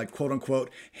real, quote unquote,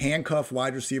 handcuff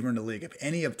wide receiver in the league. If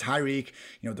any of Tyreek,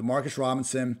 DeMarcus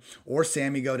Robinson or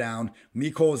Sammy go down,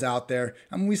 Mecole is out there.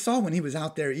 I mean, we saw when he was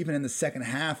out there, even in the second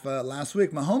half last week,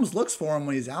 Mahomes looks for him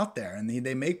when he's out there, and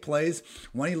they make plays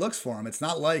when he looks for him. It's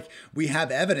not like we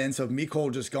have evidence of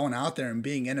Mecole just going out there and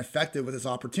being ineffective with his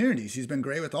opportunities. He's been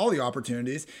great with all the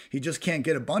opportunities. He just can't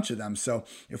get a bunch of them. So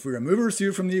if we remove a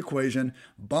receiver from the equation,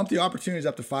 bump the opportunities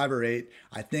up to 5 or 8,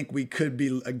 I think we could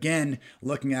be again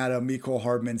looking at a Mecole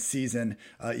Hardman season,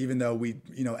 even though we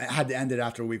had to end it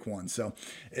after week 1. So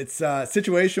it's a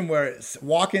situation where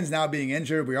Watkins now being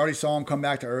injured, we already saw him come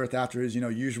back to earth after his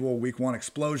usual week 1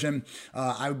 explosion.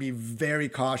 I would be very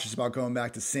cautious about going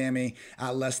back to Sammy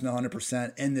at less than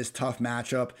 100% in this tough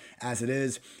matchup as it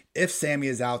is. If Sammy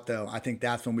is out, though, I think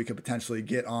that's when we could potentially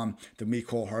get on the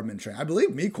Mecole Hardman train. I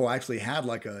believe Mecole actually had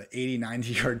like a 80,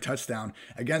 90-yard touchdown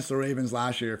against the Ravens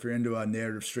last year, if you're into a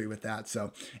narrative street with that.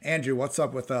 So, Andrew, what's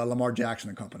up with Lamar Jackson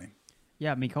and company?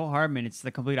 Yeah, Mecole Hardman, it's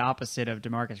the complete opposite of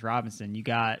DeMarcus Robinson. You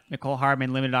got Mecole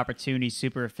Hardman, limited opportunities,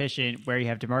 super efficient, where you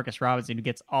have DeMarcus Robinson, who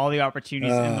gets all the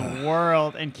opportunities in the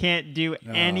world and can't do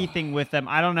anything with them.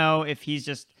 I don't know if he's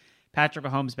just Patrick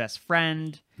Mahomes' best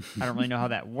friend. I don't really know how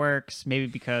that works. Maybe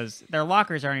because their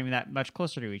lockers aren't even that much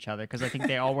closer to each other, because I think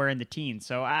they all wear in the teens.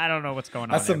 So I don't know what's going on.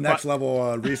 That's some next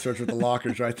level research with the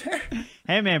lockers right there.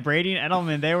 Hey, man, Brady and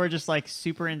Edelman, they were just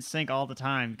super in sync all the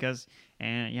time because,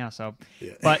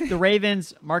 But the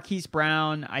Ravens, Marquise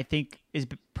Brown, I think, is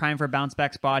primed for a bounce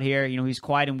back spot here. He's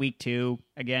quiet in week 2,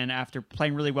 again, after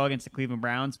playing really well against the Cleveland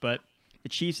Browns, but the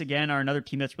Chiefs, again, are another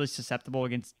team that's really susceptible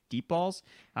against deep balls.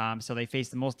 So they face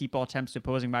the most deep ball attempts to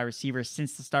opposing wide receivers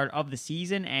since the start of the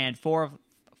season, and four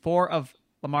of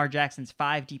Lamar Jackson's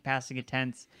 5 deep passing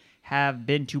attempts have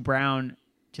been to Brown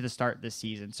to the start this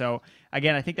season. So,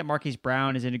 again, I think that Marquise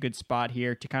Brown is in a good spot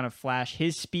here to kind of flash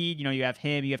his speed. You have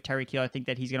him, you have Tyreek Hill. I think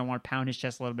that he's going to want to pound his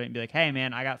chest a little bit and be like, hey,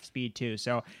 man, I got speed too.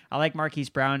 So I like Marquise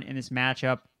Brown in this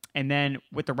matchup. And then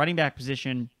with the running back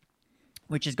position,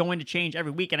 which is going to change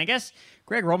every week. And I guess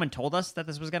Greg Roman told us that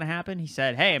this was going to happen. He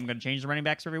said, hey, I'm going to change the running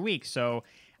backs every week. So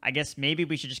I guess maybe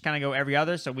we should just kind of go every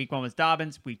other. So week 1 was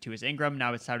Dobbins, week 2 is Ingram.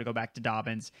 Now it's time to go back to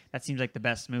Dobbins. That seems like the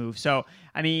best move. So,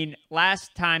 I mean,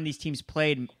 last time these teams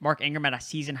played, Mark Ingram at a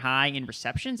season high in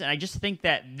receptions. And I just think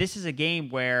that this is a game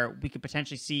where we could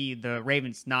potentially see the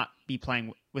Ravens not be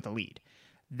playing with a lead.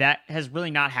 That has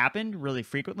really not happened really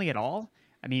frequently at all.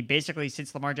 I mean, basically,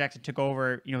 since Lamar Jackson took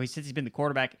over, since he's been the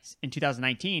quarterback in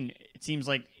 2019, it seems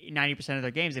like 90% of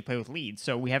their games they play with leads.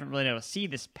 So we haven't really been able to see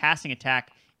this passing attack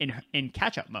in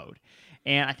catch-up mode.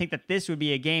 And I think that this would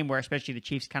be a game where, especially the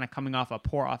Chiefs kind of coming off a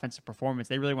poor offensive performance,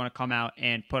 they really want to come out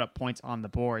and put up points on the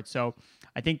board. So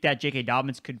I think that J.K.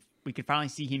 Dobbins we could finally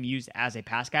see him used as a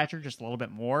pass catcher just a little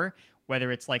bit more,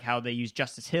 whether it's like how they used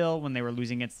Justice Hill when they were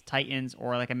losing against the Titans,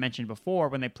 or like I mentioned before,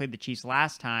 when they played the Chiefs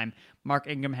last time, Mark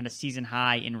Ingram had a season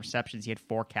high in receptions. He had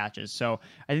 4 catches. So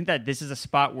I think that this is a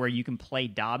spot where you can play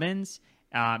Dobbins,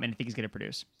 and I think he's going to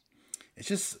produce. It's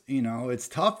just, it's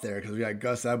tough there because we got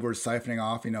Gus Edwards siphoning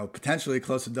off, potentially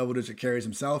close to double-digit carries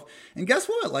himself. And guess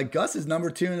what? Like, Gus is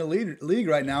number 2 in the league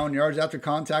right now in yards after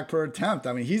contact per attempt.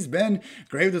 I mean, he's been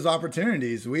great with his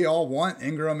opportunities. We all want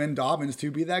Ingram and Dobbins to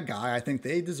be that guy. I think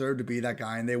they deserve to be that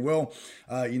guy, and they will,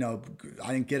 I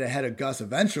think, get ahead of Gus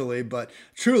eventually. But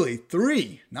truly,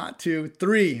 3, not 2,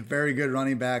 3 very good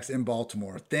running backs in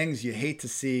Baltimore. Things you hate to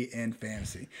see in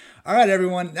fantasy. All right,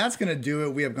 everyone, that's going to do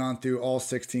it. We have gone through all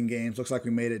 16 games Looks like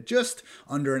we made it just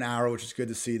under an hour, which is good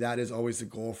to see. That is always the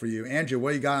goal for you. Andrew,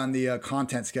 what you got on the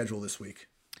content schedule this week?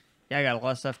 Yeah, I got a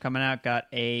lot of stuff coming out. Got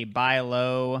a buy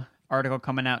low article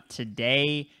coming out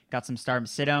today. Got some start 'em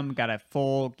sit 'em. Got a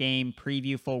full game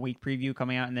preview, full week preview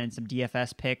coming out, and then some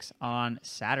DFS picks on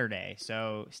Saturday.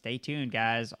 So stay tuned,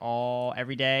 guys.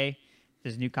 Every day,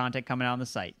 there's new content coming out on the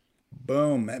site.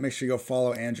 Boom. Make sure you go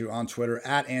follow Andrew on Twitter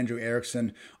at Andrew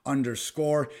Erickson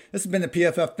 _. This has been the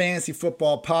PFF Fantasy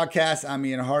Football Podcast. I'm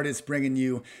Ian Harditz bringing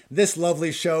you this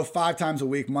lovely show 5 times a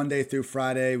week, Monday through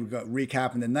Friday. We've got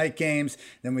recapping the night games.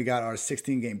 Then we got our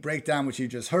 16-game breakdown, which you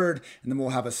just heard. And then we'll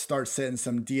have a start sit and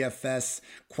some DFS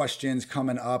questions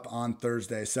coming up on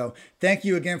Thursday. So thank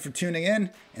you again for tuning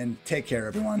in, and take care,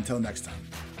 everyone. Until next time.